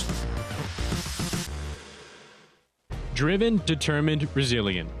use. Driven, determined,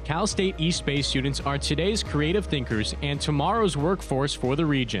 resilient. Cal State East Bay students are today's creative thinkers and tomorrow's workforce for the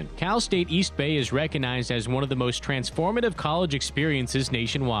region. Cal State East Bay is recognized as one of the most transformative college experiences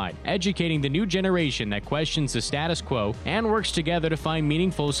nationwide, educating the new generation that questions the status quo and works together to find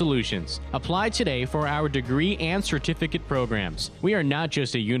meaningful solutions. Apply today for our degree and certificate programs. We are not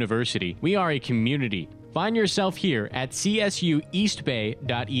just a university, we are a community. Find yourself here at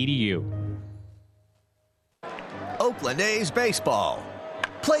csueastbay.edu. Oakland A's baseball.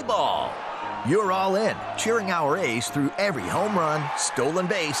 Play ball. You're all in, cheering our A's through every home run, stolen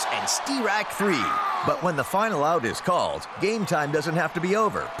base, and Stirac 3. But when the final out is called, game time doesn't have to be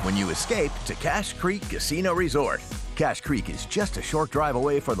over when you escape to Cache Creek Casino Resort. Cache Creek is just a short drive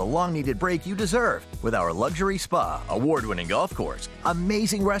away for the long-needed break you deserve with our luxury spa, award-winning golf course,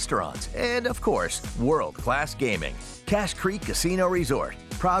 amazing restaurants, and, of course, world-class gaming. Cache Creek Casino Resort,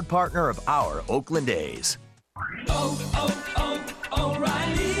 proud partner of our Oakland A's.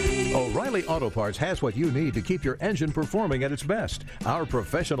 O'Reilly Auto Parts has what you need to keep your engine performing at its best. Our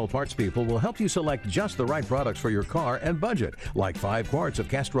professional parts people will help you select just the right products for your car and budget, like 5 quarts of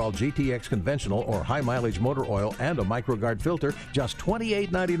Castrol GTX conventional or high-mileage motor oil and a MicroGuard filter, just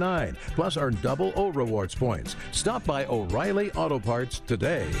 $28.99. Plus, earn double O Rewards points. Stop by O'Reilly Auto Parts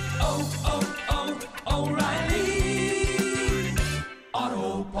today. O'Reilly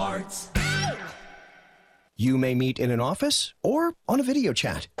Auto Parts. You may meet in an office or on a video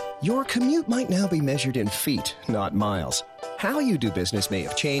chat. Your commute might now be measured in feet, not miles. How you do business may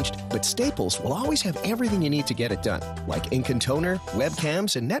have changed, but Staples will always have everything you need to get it done, like ink and toner,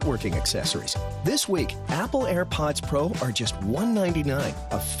 webcams, and networking accessories. This week, Apple AirPods Pro are just $199,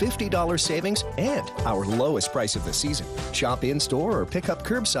 a $50 savings, and our lowest price of the season. Shop in-store or pick up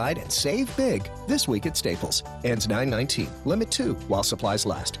curbside and save big this week at Staples. Ends 9/19. Limit 2 while supplies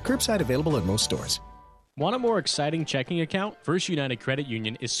last. Curbside available in most stores. Want a more exciting checking account? First United Credit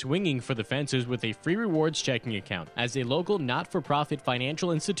Union is swinging for the fences with a free rewards checking account. As a local not-for-profit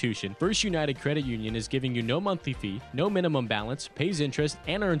financial institution, First United Credit Union is giving you no monthly fee, no minimum balance, pays interest,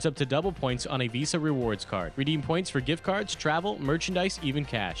 and earns up to double points on a Visa rewards card. Redeem points for gift cards, travel, merchandise, even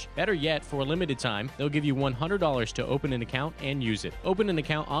cash. Better yet, for a limited time, they'll give you $100 to open an account and use it. Open an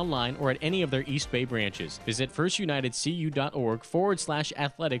account online or at any of their East Bay branches. Visit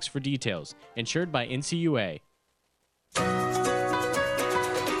firstunitedcu.org/athletics for details. Insured by NCUA.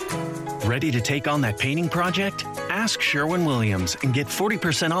 Ready to take on that painting project? Ask Sherwin-Williams and get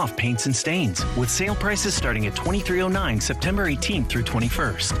 40% off paints and stains with sale prices starting at $23.09 September 18th through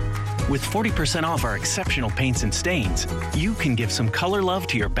 21st. With 40% off our exceptional paints and stains, you can give some color love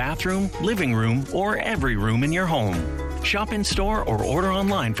to your bathroom, living room, or every room in your home. Shop in store or order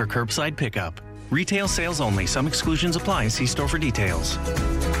online for curbside pickup. Retail sales only. Some exclusions apply. See store for details.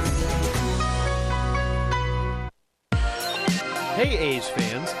 Hey A's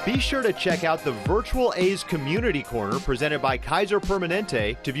fans, be sure to check out the virtual A's Community Corner presented by Kaiser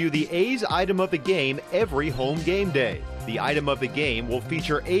Permanente to view the A's item of the game every home game day. The item of the game will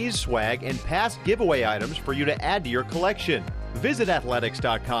feature A's swag and past giveaway items for you to add to your collection. Visit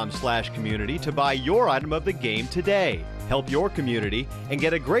athletics.com/community to buy your item of the game today. Help your community and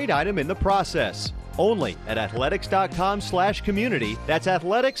get a great item in the process. Only at athletics.com/community. That's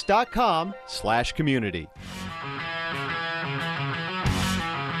athletics.com/community.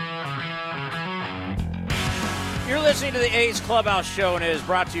 You're listening to the A's Clubhouse Show, and it is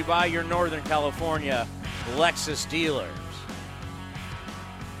brought to you by your Northern California Lexus dealers.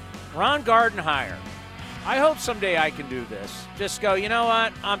 Ron Gardenhire. I hope someday I can do this. Just go, you know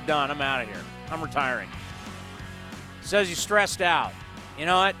what? I'm done. I'm out of here. I'm retiring. Says you're stressed out. You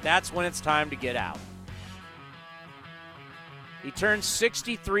know what? That's when it's time to get out. He turns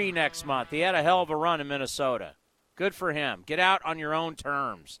 63 next month. He had a hell of a run in Minnesota. Good for him. Get out on your own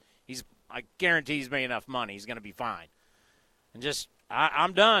terms. I guarantee he's made enough money. He's going to be fine. And just,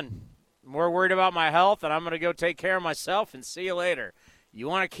 I'm done. more worried about my health, and I'm going to go take care of myself and see you later. You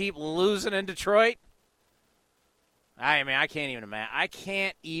want to keep losing in Detroit? I mean, I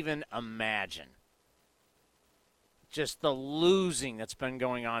can't even imagine just the losing that's been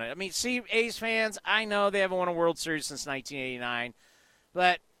going on. I mean, see, A's fans, I know they haven't won a World Series since 1989,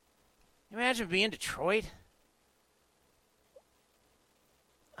 but imagine being Detroit.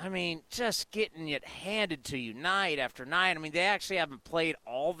 I mean, just getting it handed to you night after night. I mean, they actually haven't played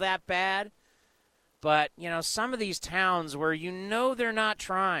all that bad. But, you know, some of these towns where you know they're not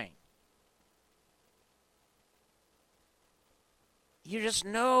trying. You just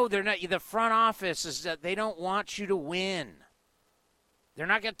know they're not. The front office is that they don't want you to win. They're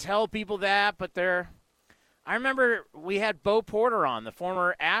not going to tell people that, but they're. I remember we had Bo Porter on, the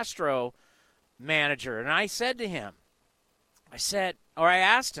former Astro manager, and I said to him, I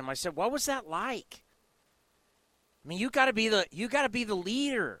asked him, what was that like? I mean, you got to be the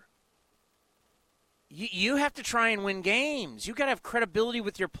leader. You have to try and win games. You got to have credibility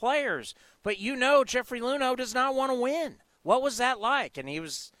with your players. But you know, Jeffrey Luhnow does not want to win. What was that like? And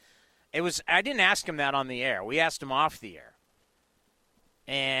I didn't ask him that on the air. We asked him off the air.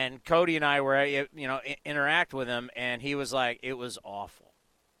 And Cody and I were, interact with him, and he was like, it was awful.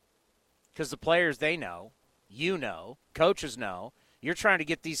 Because the players, they know, coaches know, you're trying to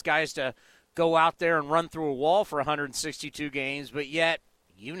get these guys to go out there and run through a wall for 162 games, but yet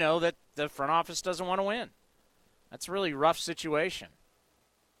you know that the front office doesn't want to win. That's a really rough situation.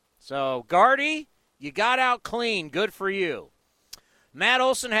 So, Gardy, you got out clean. Good for you. Matt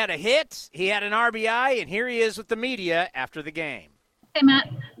Olson had a hit. He had an RBI, and here he is with the media after the game. Hey, Matt.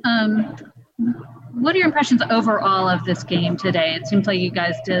 What are your impressions overall of this game today? It seems like you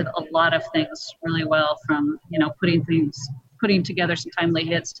guys did a lot of things really well, from putting together some timely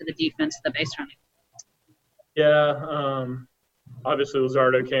hits to the defense, the base running. Yeah, obviously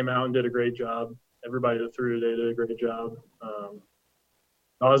Luzardo came out and did a great job. Everybody that threw today did a great job.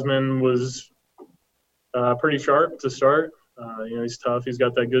 Osman was pretty sharp to start. He's tough. He's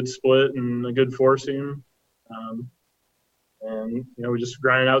got that good split and a good four seam. And we just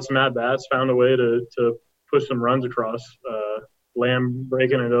grinded out some at-bats, found a way to push some runs across. Lamb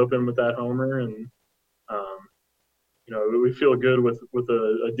breaking it open with that homer, and we feel good with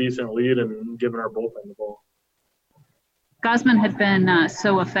a decent lead and giving our bullpen the ball. Gausman had been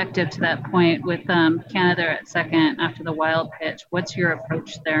so effective to that point with Canada at second after the wild pitch. What's your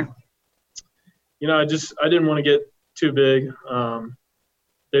approach there? I didn't want to get too big.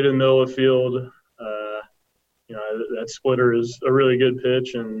 Stayed in the middle of the field. That splitter is a really good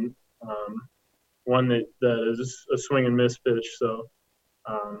pitch, and one that is a swing and miss pitch. So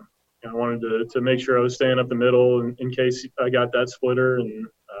I wanted to make sure I was staying up the middle in case I got that splitter, and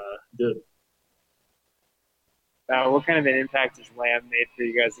did. What kind of an impact has Lamb made for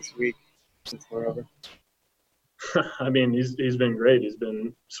you guys this week since we're over? I mean, he's been great. He's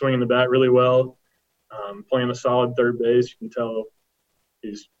been swinging the bat really well, playing a solid third base. You can tell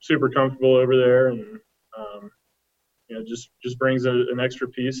he's super comfortable over there, and just brings an extra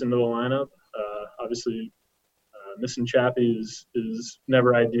piece into the lineup. Obviously, missing Chappie is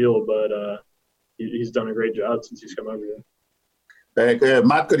never ideal, but he's done a great job since he's come over here.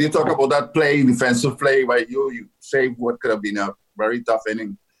 Matt, could you talk about that defensive play where you saved what could have been a very tough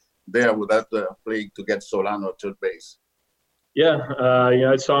inning there with that play to get Solano to base? Yeah,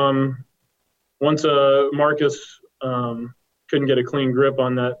 I saw him once Marcus couldn't get a clean grip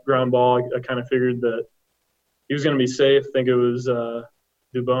on that ground ball. I kind of figured that he was going to be safe. I think it was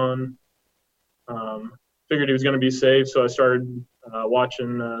Dubon. Figured he was going to be safe, so I started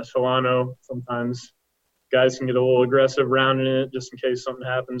watching Solano. Sometimes guys can get a little aggressive rounding it just in case something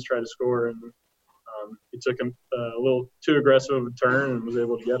happens, try to score. And he took him a little too aggressive of a turn and was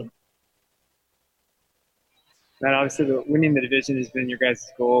able to get him. And obviously, winning the division has been your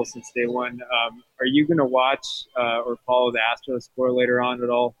guys' goal since day one. Are you going to watch or follow the Astros score later on at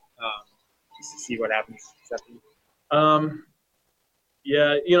all, just to see what happens?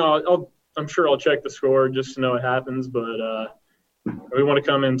 Yeah, I'm sure I'll check the score just to know what happens. But we want to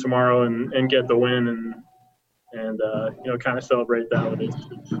come in tomorrow and get the win and kind of celebrate that one.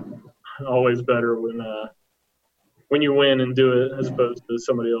 It's always better when you win and do it as opposed to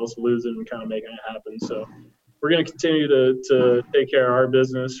somebody else losing and kind of making it happen. So we're going to continue to take care of our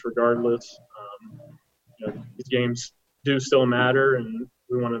business regardless. These games do still matter, and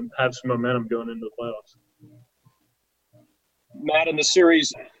we want to have some momentum going into the playoffs. Matt, in the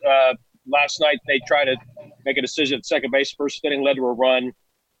series last night, they tried to make a decision at second base. First inning led to a run.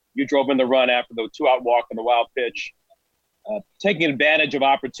 You drove in the run after the two-out walk and the wild pitch. Taking advantage of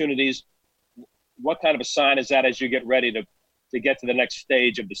opportunities, what kind of a sign is that as you get ready to to get to the next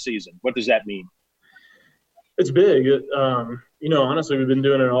stage of the season? What does that mean? It's big. Honestly, we've been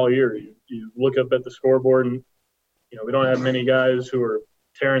doing it all year. You look up at the scoreboard, and we don't have many guys who are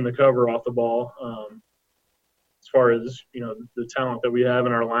tearing the cover off the ball. As far as the talent that we have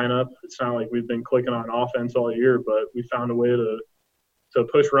in our lineup, it's not like we've been clicking on offense all year, but we found a way to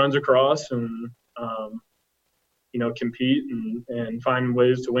push runs across and compete and find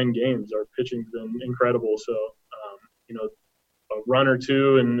ways to win games. Our pitching's been incredible. So a run or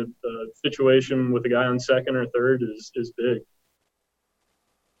two in a situation with a guy on second or third is big.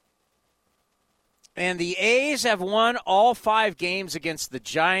 And the A's have won all 5 games against the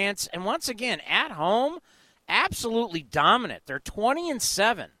Giants. And once again, at home, absolutely dominant. They're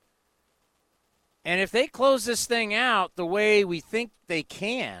 20-7. And if they close this thing out the way we think they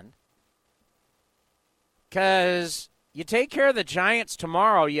can, because you take care of the Giants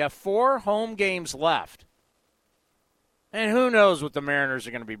tomorrow, you have 4 home games left. And who knows what the Mariners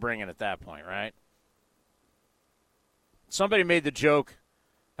are going to be bringing at that point, right? Somebody made the joke.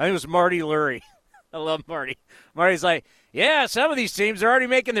 I think it was Marty Lurie. I love Marty. Marty's like, yeah, some of these teams are already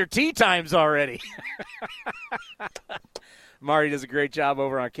making their tee times already. Marty does a great job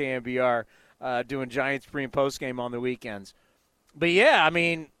over on KMBR doing Giants pre- and post-game on the weekends. But, yeah, I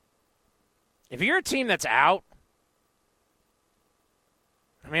mean, if you're a team that's out,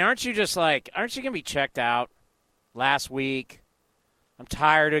 aren't you going to be checked out last week? I'm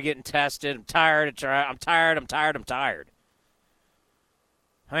tired of getting tested. I'm tired.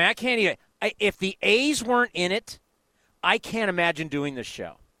 I can't even – if the A's weren't in it, I can't imagine doing this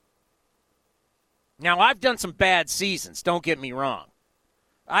show. Now, I've done some bad seasons, don't get me wrong.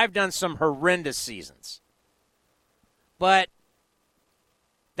 I've done some horrendous seasons. But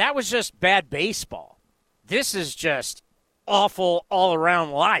that was just bad baseball. This is just awful all-around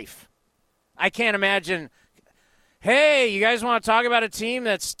life. I can't imagine, hey, you guys want to talk about a team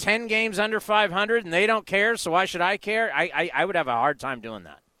that's 10 games under 500 and they don't care, so why should I care? I would have a hard time doing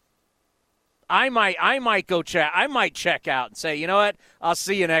that. I might go check. I might check out and say, you know what? I'll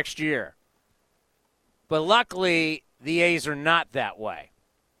see you next year. But luckily, the A's are not that way.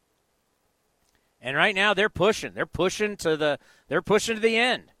 And right now, they're pushing. They're pushing to the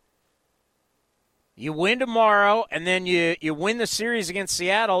end. You win tomorrow, and then you win the series against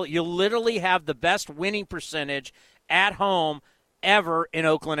Seattle. You literally have the best winning percentage at home ever in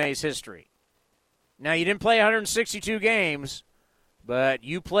Oakland A's history. Now, you didn't play 162 games. But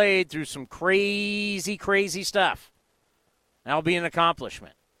you played through some crazy, crazy stuff. That'll be an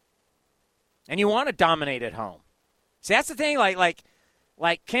accomplishment. And you want to dominate at home. See, that's the thing. Like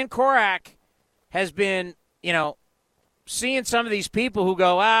Ken Korak has been, seeing some of these people who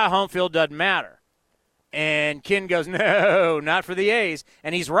go, home field doesn't matter. And Ken goes, no, not for the A's.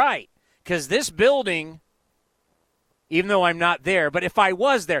 And he's right. Because this building, even though I'm not there, but if I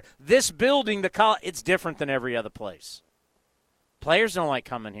was there, this building, it's different than every other place. Players don't like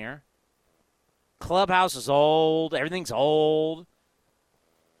coming here. Clubhouse is old. Everything's old.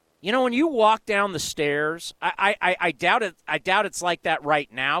 When you walk down the stairs, I doubt it. I doubt it's like that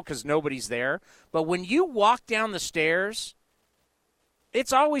right now because nobody's there. But when you walk down the stairs,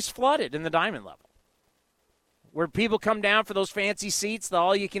 it's always flooded in the diamond level. Where people come down for those fancy seats, the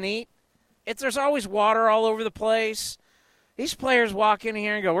all-you-can-eat, there's always water all over the place. These players walk in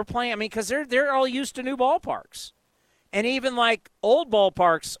here and go, we're playing. Because they're all used to new ballparks. And even old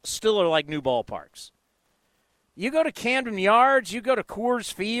ballparks still are like new ballparks. You go to Camden Yards, you go to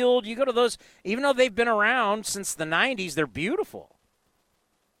Coors Field, you go to those, even though they've been around since the 90s, they're beautiful.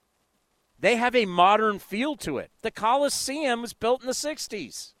 They have a modern feel to it. The Coliseum was built in the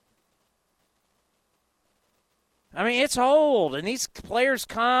 60s. It's old, and these players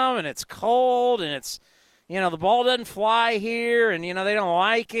come, and it's cold, and it's, the ball doesn't fly here, and, they don't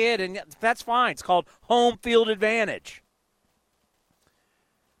like it, and that's fine. It's called home field advantage.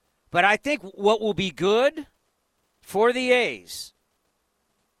 But I think what will be good for the A's,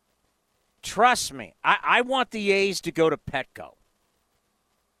 trust me, I want the A's to go to Petco.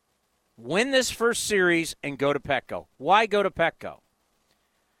 Win this first series and go to Petco. Why go to Petco?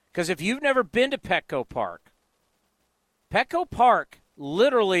 Because if you've never been to Petco Park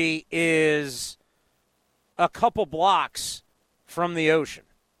literally is a couple blocks from the ocean.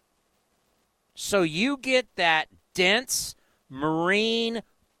 So you get that dense, marine,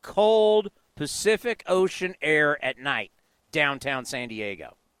 cold Pacific Ocean air at night downtown San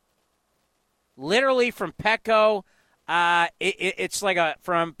Diego. Literally from Petco, it's like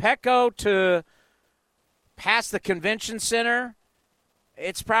from Petco to past the convention center,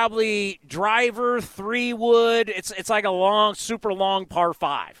 it's probably Driver, 3-wood. It's like a long, super long par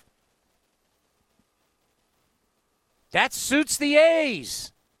 5. That suits the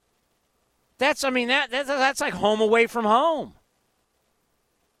A's. That's like home away from home.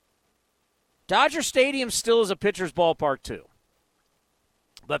 Dodger Stadium still is a pitcher's ballpark too.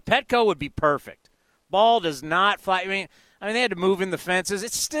 But Petco would be perfect. Ball does not fly. I mean they had to move in the fences.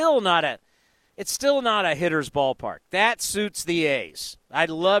 It's still not a hitter's ballpark. That suits the A's. I'd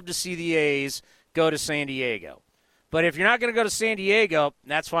love to see the A's go to San Diego. But if you're not going to go to San Diego,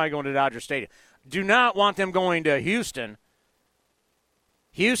 that's fine going to Dodger Stadium. Do not want them going to Houston.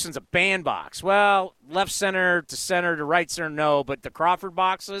 Houston's a bandbox. Well, left center to right center, no. But the Crawford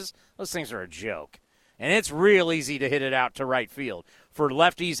boxes, those things are a joke. And it's real easy to hit it out to right field for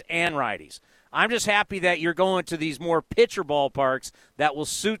lefties and righties. I'm just happy that you're going to these more pitcher ballparks that will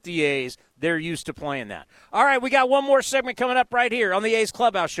suit the A's. They're used to playing that. All right, we got one more segment coming up right here on the A's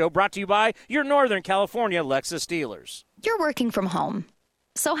Clubhouse Show, brought to you by your Northern California Lexus dealers. You're working from home.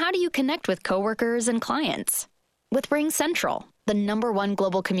 So how do you connect with coworkers and clients? With RingCentral, the #1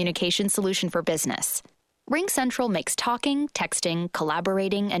 global communication solution for business. RingCentral makes talking, texting,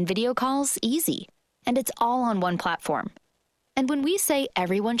 collaborating, and video calls easy. And it's all on one platform. And when we say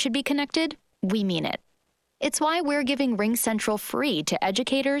everyone should be connected, we mean it. It's why we're giving RingCentral free to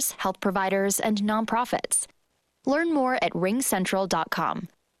educators, health providers, and nonprofits. Learn more at ringcentral.com.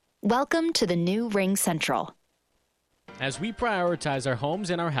 Welcome to the new RingCentral. As we prioritize our homes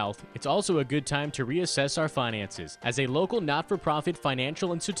and our health, it's also a good time to reassess our finances. As a local not-for-profit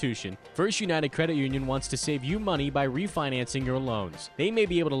financial institution, First United Credit Union wants to save you money by refinancing your loans. They may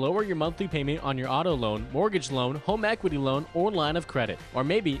be able to lower your monthly payment on your auto loan, mortgage loan, home equity loan, or line of credit. Or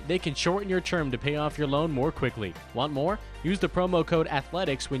maybe they can shorten your term to pay off your loan more quickly. Want more? Use the promo code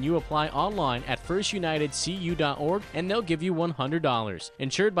ATHLETICS when you apply online at firstunitedcu.org and they'll give you $100.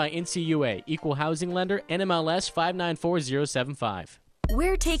 Insured by NCUA, Equal Housing Lender, NMLS 594075.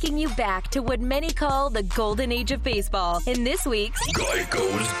 We're taking you back to what many call the golden age of baseball in this week's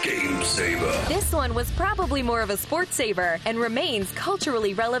Geico's Game Saver. This one was probably more of a sports saver and remains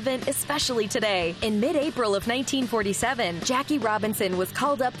culturally relevant, especially today. In mid-April of 1947, Jackie Robinson was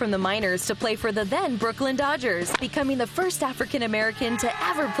called up from the minors to play for the then Brooklyn Dodgers, becoming the first African-American to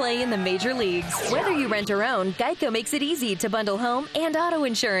ever play in the major leagues. Whether you rent or own, Geico makes it easy to bundle home and auto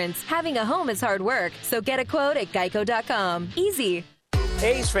insurance. Having a home is hard work, so get a quote at geico.com. Easy.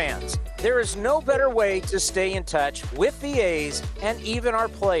 A's fans, there is no better way to stay in touch with the A's and even our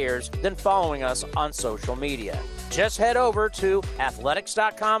players than following us on social media. Just head over to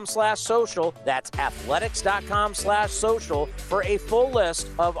athletics.com/social. That's athletics.com/social for a full list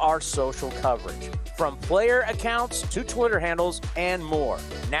of our social coverage, from player accounts to Twitter handles and more.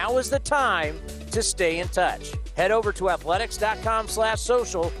 Now is the time to stay in touch. Head over to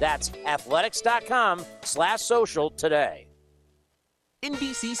athletics.com/social. That's athletics.com/social today.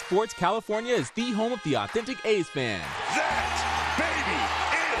 NBC Sports California is the home of the authentic A's fan. That baby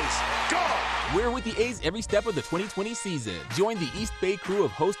is gone. We're with the A's every step of the 2020 season. Join the East Bay crew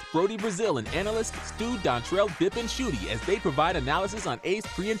of host Brody Brazil and analysts Stu, Dontrell, Bip, and Shooty as they provide analysis on A's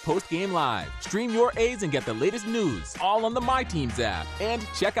pre- and post-game live. Stream your A's and get the latest news, all on the My Teams app. And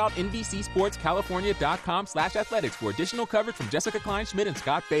check out NBCSportsCalifornia.com/athletics for additional coverage from Jessica Kleinschmidt and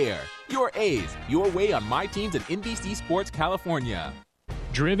Scott Bair. Your A's, your way on My Teams and NBC Sports California.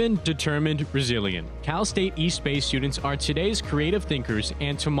 Driven, determined, resilient. Cal State East Bay students are today's creative thinkers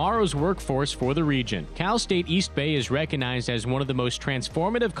and tomorrow's workforce for the region. Cal State East Bay is recognized as one of the most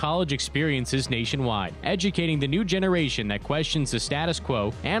transformative college experiences nationwide, educating the new generation that questions the status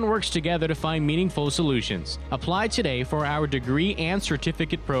quo and works together to find meaningful solutions. Apply today for our degree and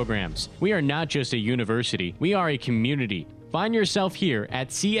certificate programs. We are not just a university, we are a community. Find yourself here at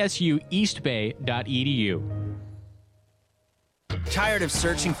csueastbay.edu. Tired of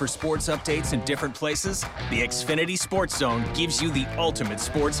searching for sports updates in different places? The Xfinity Sports Zone gives you the ultimate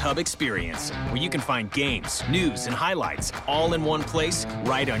sports hub experience, where you can find games, news, and highlights all in one place,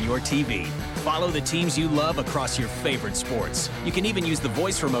 right on your TV. Follow the teams you love across your favorite sports. You can even use the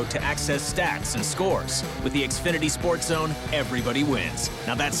voice remote to access stats and scores. With the Xfinity Sports Zone, everybody wins.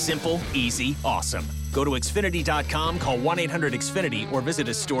 Now that's simple, easy, awesome. Go to Xfinity.com, call 1-800-XFINITY, or visit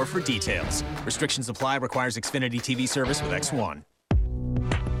a store for details. Restrictions apply. Requires Xfinity TV service with X1.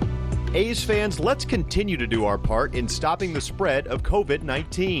 A's fans, let's continue to do our part in stopping the spread of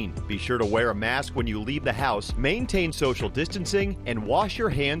COVID-19. Be sure to wear a mask when you leave the house, maintain social distancing, and wash your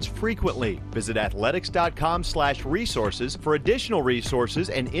hands frequently. Visit athletics.com/resources for additional resources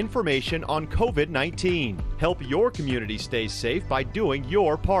and information on COVID-19. Help your community stay safe by doing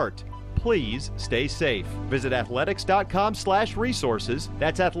your part. Please stay safe. Visit athletics.com/resources.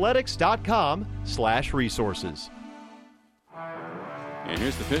 That's athletics.com/resources. And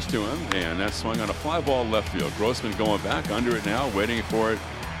here's the pitch to him, and that's swung on a fly ball left field. Grossman going back under it now, waiting for it.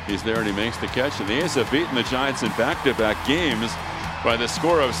 He's there and he makes the catch. And the A's have beaten the Giants in back-to-back games by the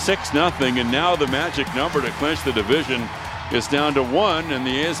score of 6-0. And now the magic number to clinch the division is down to 1. And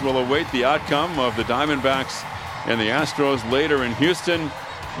the A's will await the outcome of the Diamondbacks and the Astros later in Houston.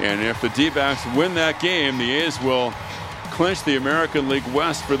 And if the D-backs win that game, the A's will clinch the American League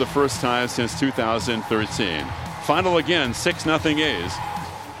West for the first time since 2013. Final again, 6-0 A's.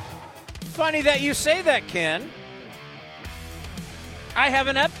 Funny that you say that, Ken. I have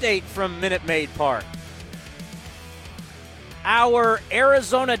an update from Minute Maid Park. Our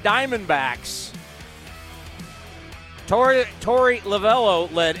Arizona Diamondbacks, Torey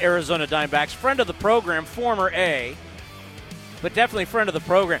Lovullo led Arizona Diamondbacks, friend of the program, former A, but definitely friend of the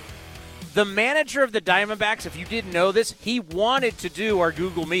program. The manager of the Diamondbacks, if you didn't know this, he wanted to do our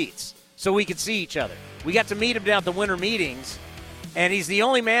Google Meets so we could see each other. We got to meet him down at the winter meetings, and he's the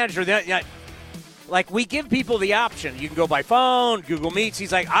only manager that, like, we give people the option. You can go by phone, Google Meets.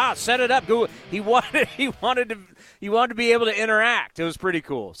 He's like, set it up. Google. He wanted to be able to interact. It was pretty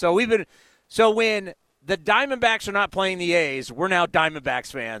cool. So when the Diamondbacks are not playing the A's, we're now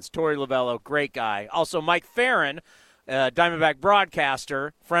Diamondbacks fans. Torey Lovullo, great guy. Also, Mike Farron, Diamondback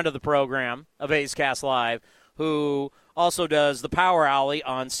broadcaster, friend of the program of A's Cast Live, who also does the Power Alley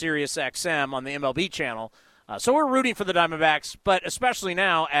on Sirius XM on the MLB channel. So we're rooting for the Diamondbacks, but especially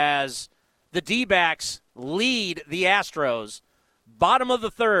now as the D-backs lead the Astros. Bottom of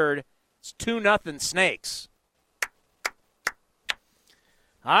the third, it's 2-0 Snakes.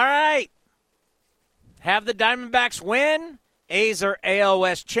 All right. Have the Diamondbacks win. A's are AL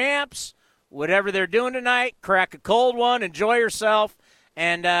West champs. Whatever they're doing tonight, crack a cold one, enjoy yourself,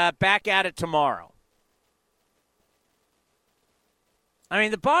 and back at it tomorrow. I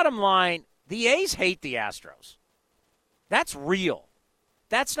mean, the bottom line, the A's hate the Astros. That's real.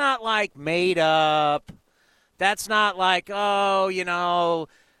 That's not like made up. That's not like, that's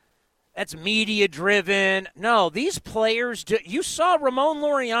media driven. No, these players, you saw Ramon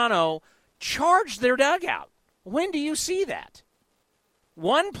Laureano charge their dugout. When do you see that?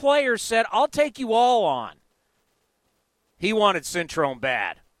 One player said, I'll take you all on. He wanted Centrone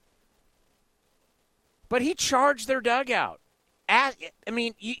bad. But he charged their dugout.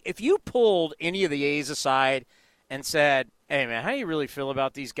 If you pulled any of the A's aside and said, hey, man, how do you really feel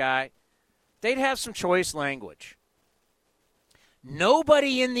about these guys? They'd have some choice language.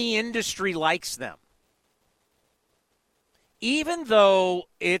 Nobody in the industry likes them. Even though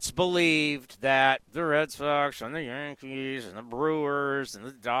it's believed that the Red Sox and the Yankees and the Brewers and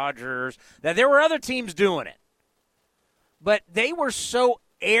the Dodgers, that there were other teams doing it. But they were so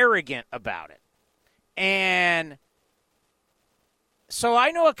arrogant about it. And so I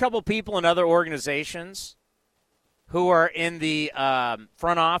know a couple people in other organizations who are in the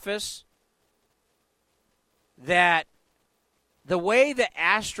front office that the way the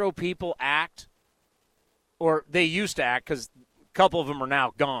Astro people act, or they used to act because a couple of them are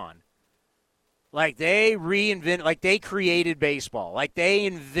now gone, like they reinvented, like they created baseball, like they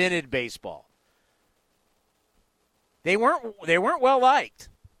invented baseball. They weren't well liked.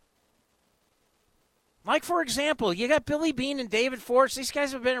 Like, for example, you got Billy Beane and David Forst. These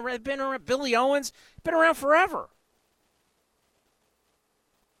guys have been around. Billy Owens, been around forever.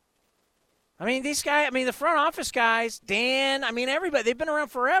 I mean, these guys, the front office guys, Dan, everybody, they've been around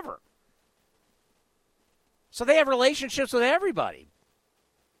forever. So they have relationships with everybody.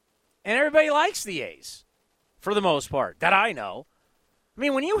 And everybody likes the A's, for the most part, that I know.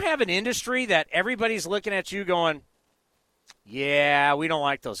 When you have an industry that everybody's looking at you going, yeah, we don't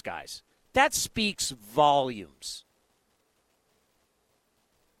like those guys, that speaks volumes.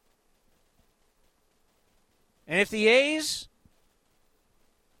 And if the A's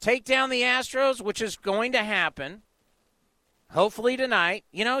take down the Astros, which is going to happen, hopefully tonight,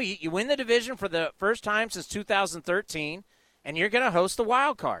 you win the division for the first time since 2013, and you're going to host the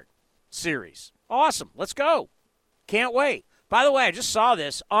wild card series. Awesome. Let's go. Can't wait. By the way, I just saw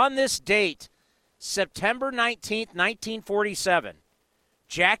this. On this date, September 19th, 1947,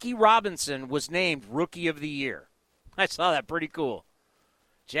 Jackie Robinson was named Rookie of the Year. I saw that. Pretty cool.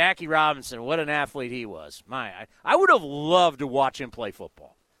 Jackie Robinson, what an athlete he was. I would have loved to watch him play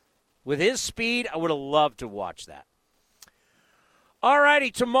football. With his speed, I would have loved to watch that. All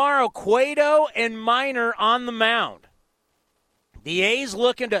righty, tomorrow, Cueto and Minor on the mound. The A's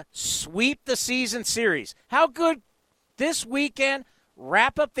looking to sweep the season series. How good this weekend,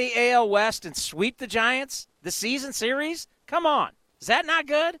 wrap up the AL West and sweep the Giants, the season series? Come on. Is that not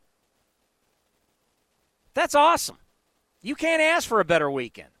good? That's awesome. You can't ask for a better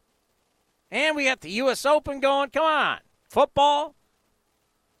weekend. And we got the U.S. Open going. Come on. Football.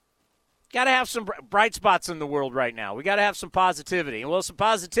 got to have some bright spots in the world right now. We got to have some positivity. And, well, some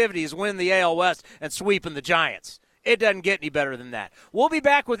positivity is winning the AL West and sweeping the Giants. It doesn't get any better than that. We'll be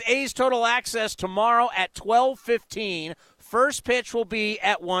back with A's Total Access tomorrow at 12:15. First pitch will be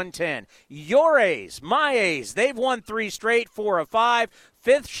at 1:10. Your A's, my A's, they've won 3 straight, 4 of 5.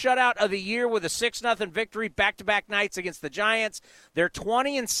 5th shutout of the year with a 6-0 victory back-to-back nights against the Giants. They're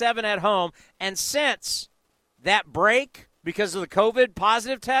 20-7 at home. And since that break, because of the COVID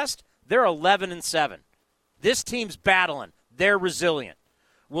positive test, they're 11-7. This team's battling. They're resilient.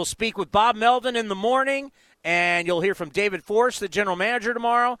 We'll speak with Bob Melvin in the morning, and you'll hear from David Force, the general manager,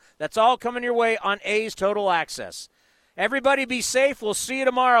 tomorrow. That's all coming your way on A's Total Access. Everybody be safe. We'll see you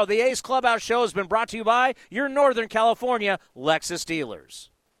tomorrow. The A's Clubhouse Show has been brought to you by your Northern California Lexus dealers.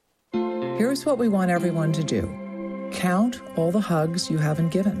 Here's what we want everyone to do. Count all the hugs you haven't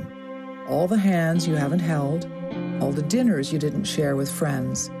given, all the hands you haven't held, all the dinners you didn't share with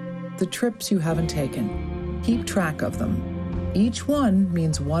friends, the trips you haven't taken. Keep track of them. Each one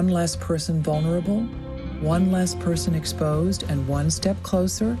means one less person vulnerable, one less person exposed, and one step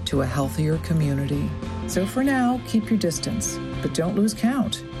closer to a healthier community. So for now, keep your distance, but don't lose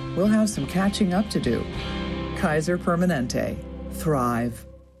count. We'll have some catching up to do. Kaiser Permanente. Thrive.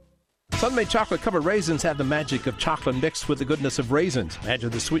 Sun-Maid chocolate-covered raisins have the magic of chocolate mixed with the goodness of raisins. Add to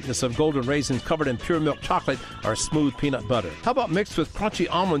the sweetness of golden raisins covered in pure milk chocolate or smooth peanut butter. How about mixed with crunchy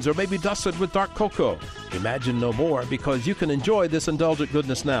almonds or maybe dusted with dark cocoa? Imagine no more, because you can enjoy this indulgent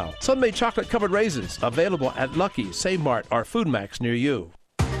goodness now. Sun-Maid chocolate-covered raisins, available at Lucky, Save Mart, or Food Max near you.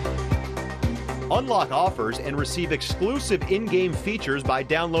 Unlock offers and receive exclusive in-game features by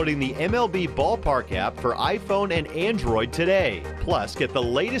downloading the MLB Ballpark app for iPhone and Android today. Plus, get the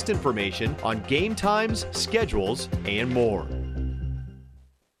latest information on game times, schedules, and more.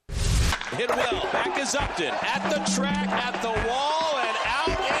 Hit well. Back is Upton. At the track, at the wall, and out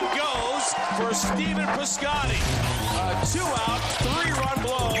it goes for Stephen Piscotty. A 2-out, 3-run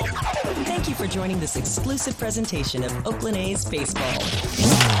blow. Thank you for joining this exclusive presentation of Oakland A's baseball.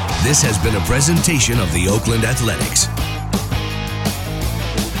 This has been a presentation of the Oakland Athletics.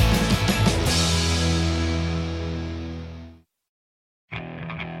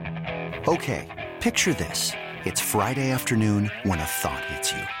 Okay, picture this. It's Friday afternoon when a thought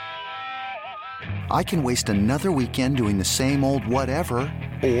hits you. I can waste another weekend doing the same old whatever,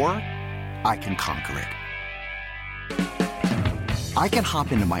 or I can conquer it. I can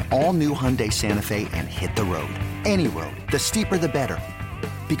hop into my all-new Hyundai Santa Fe and hit the road. Any road. The steeper, the better.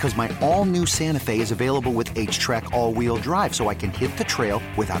 Because my all-new Santa Fe is available with H-Track all-wheel drive, so I can hit the trail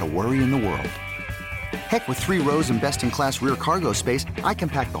without a worry in the world. Heck, with 3 rows and best-in-class rear cargo space, I can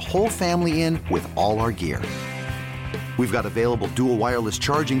pack the whole family in with all our gear. We've got available dual wireless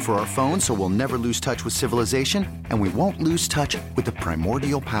charging for our phones, so we'll never lose touch with civilization, and we won't lose touch with the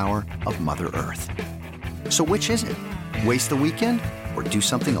primordial power of Mother Earth. So which is it? Waste the weekend or do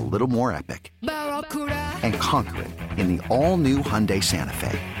something a little more epic? And conquer it in the all-new Hyundai Santa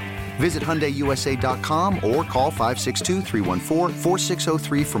Fe. Visit HyundaiUSA.com or call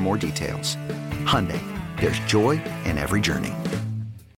 562-314-4603 for more details. Hyundai, there's joy in every journey.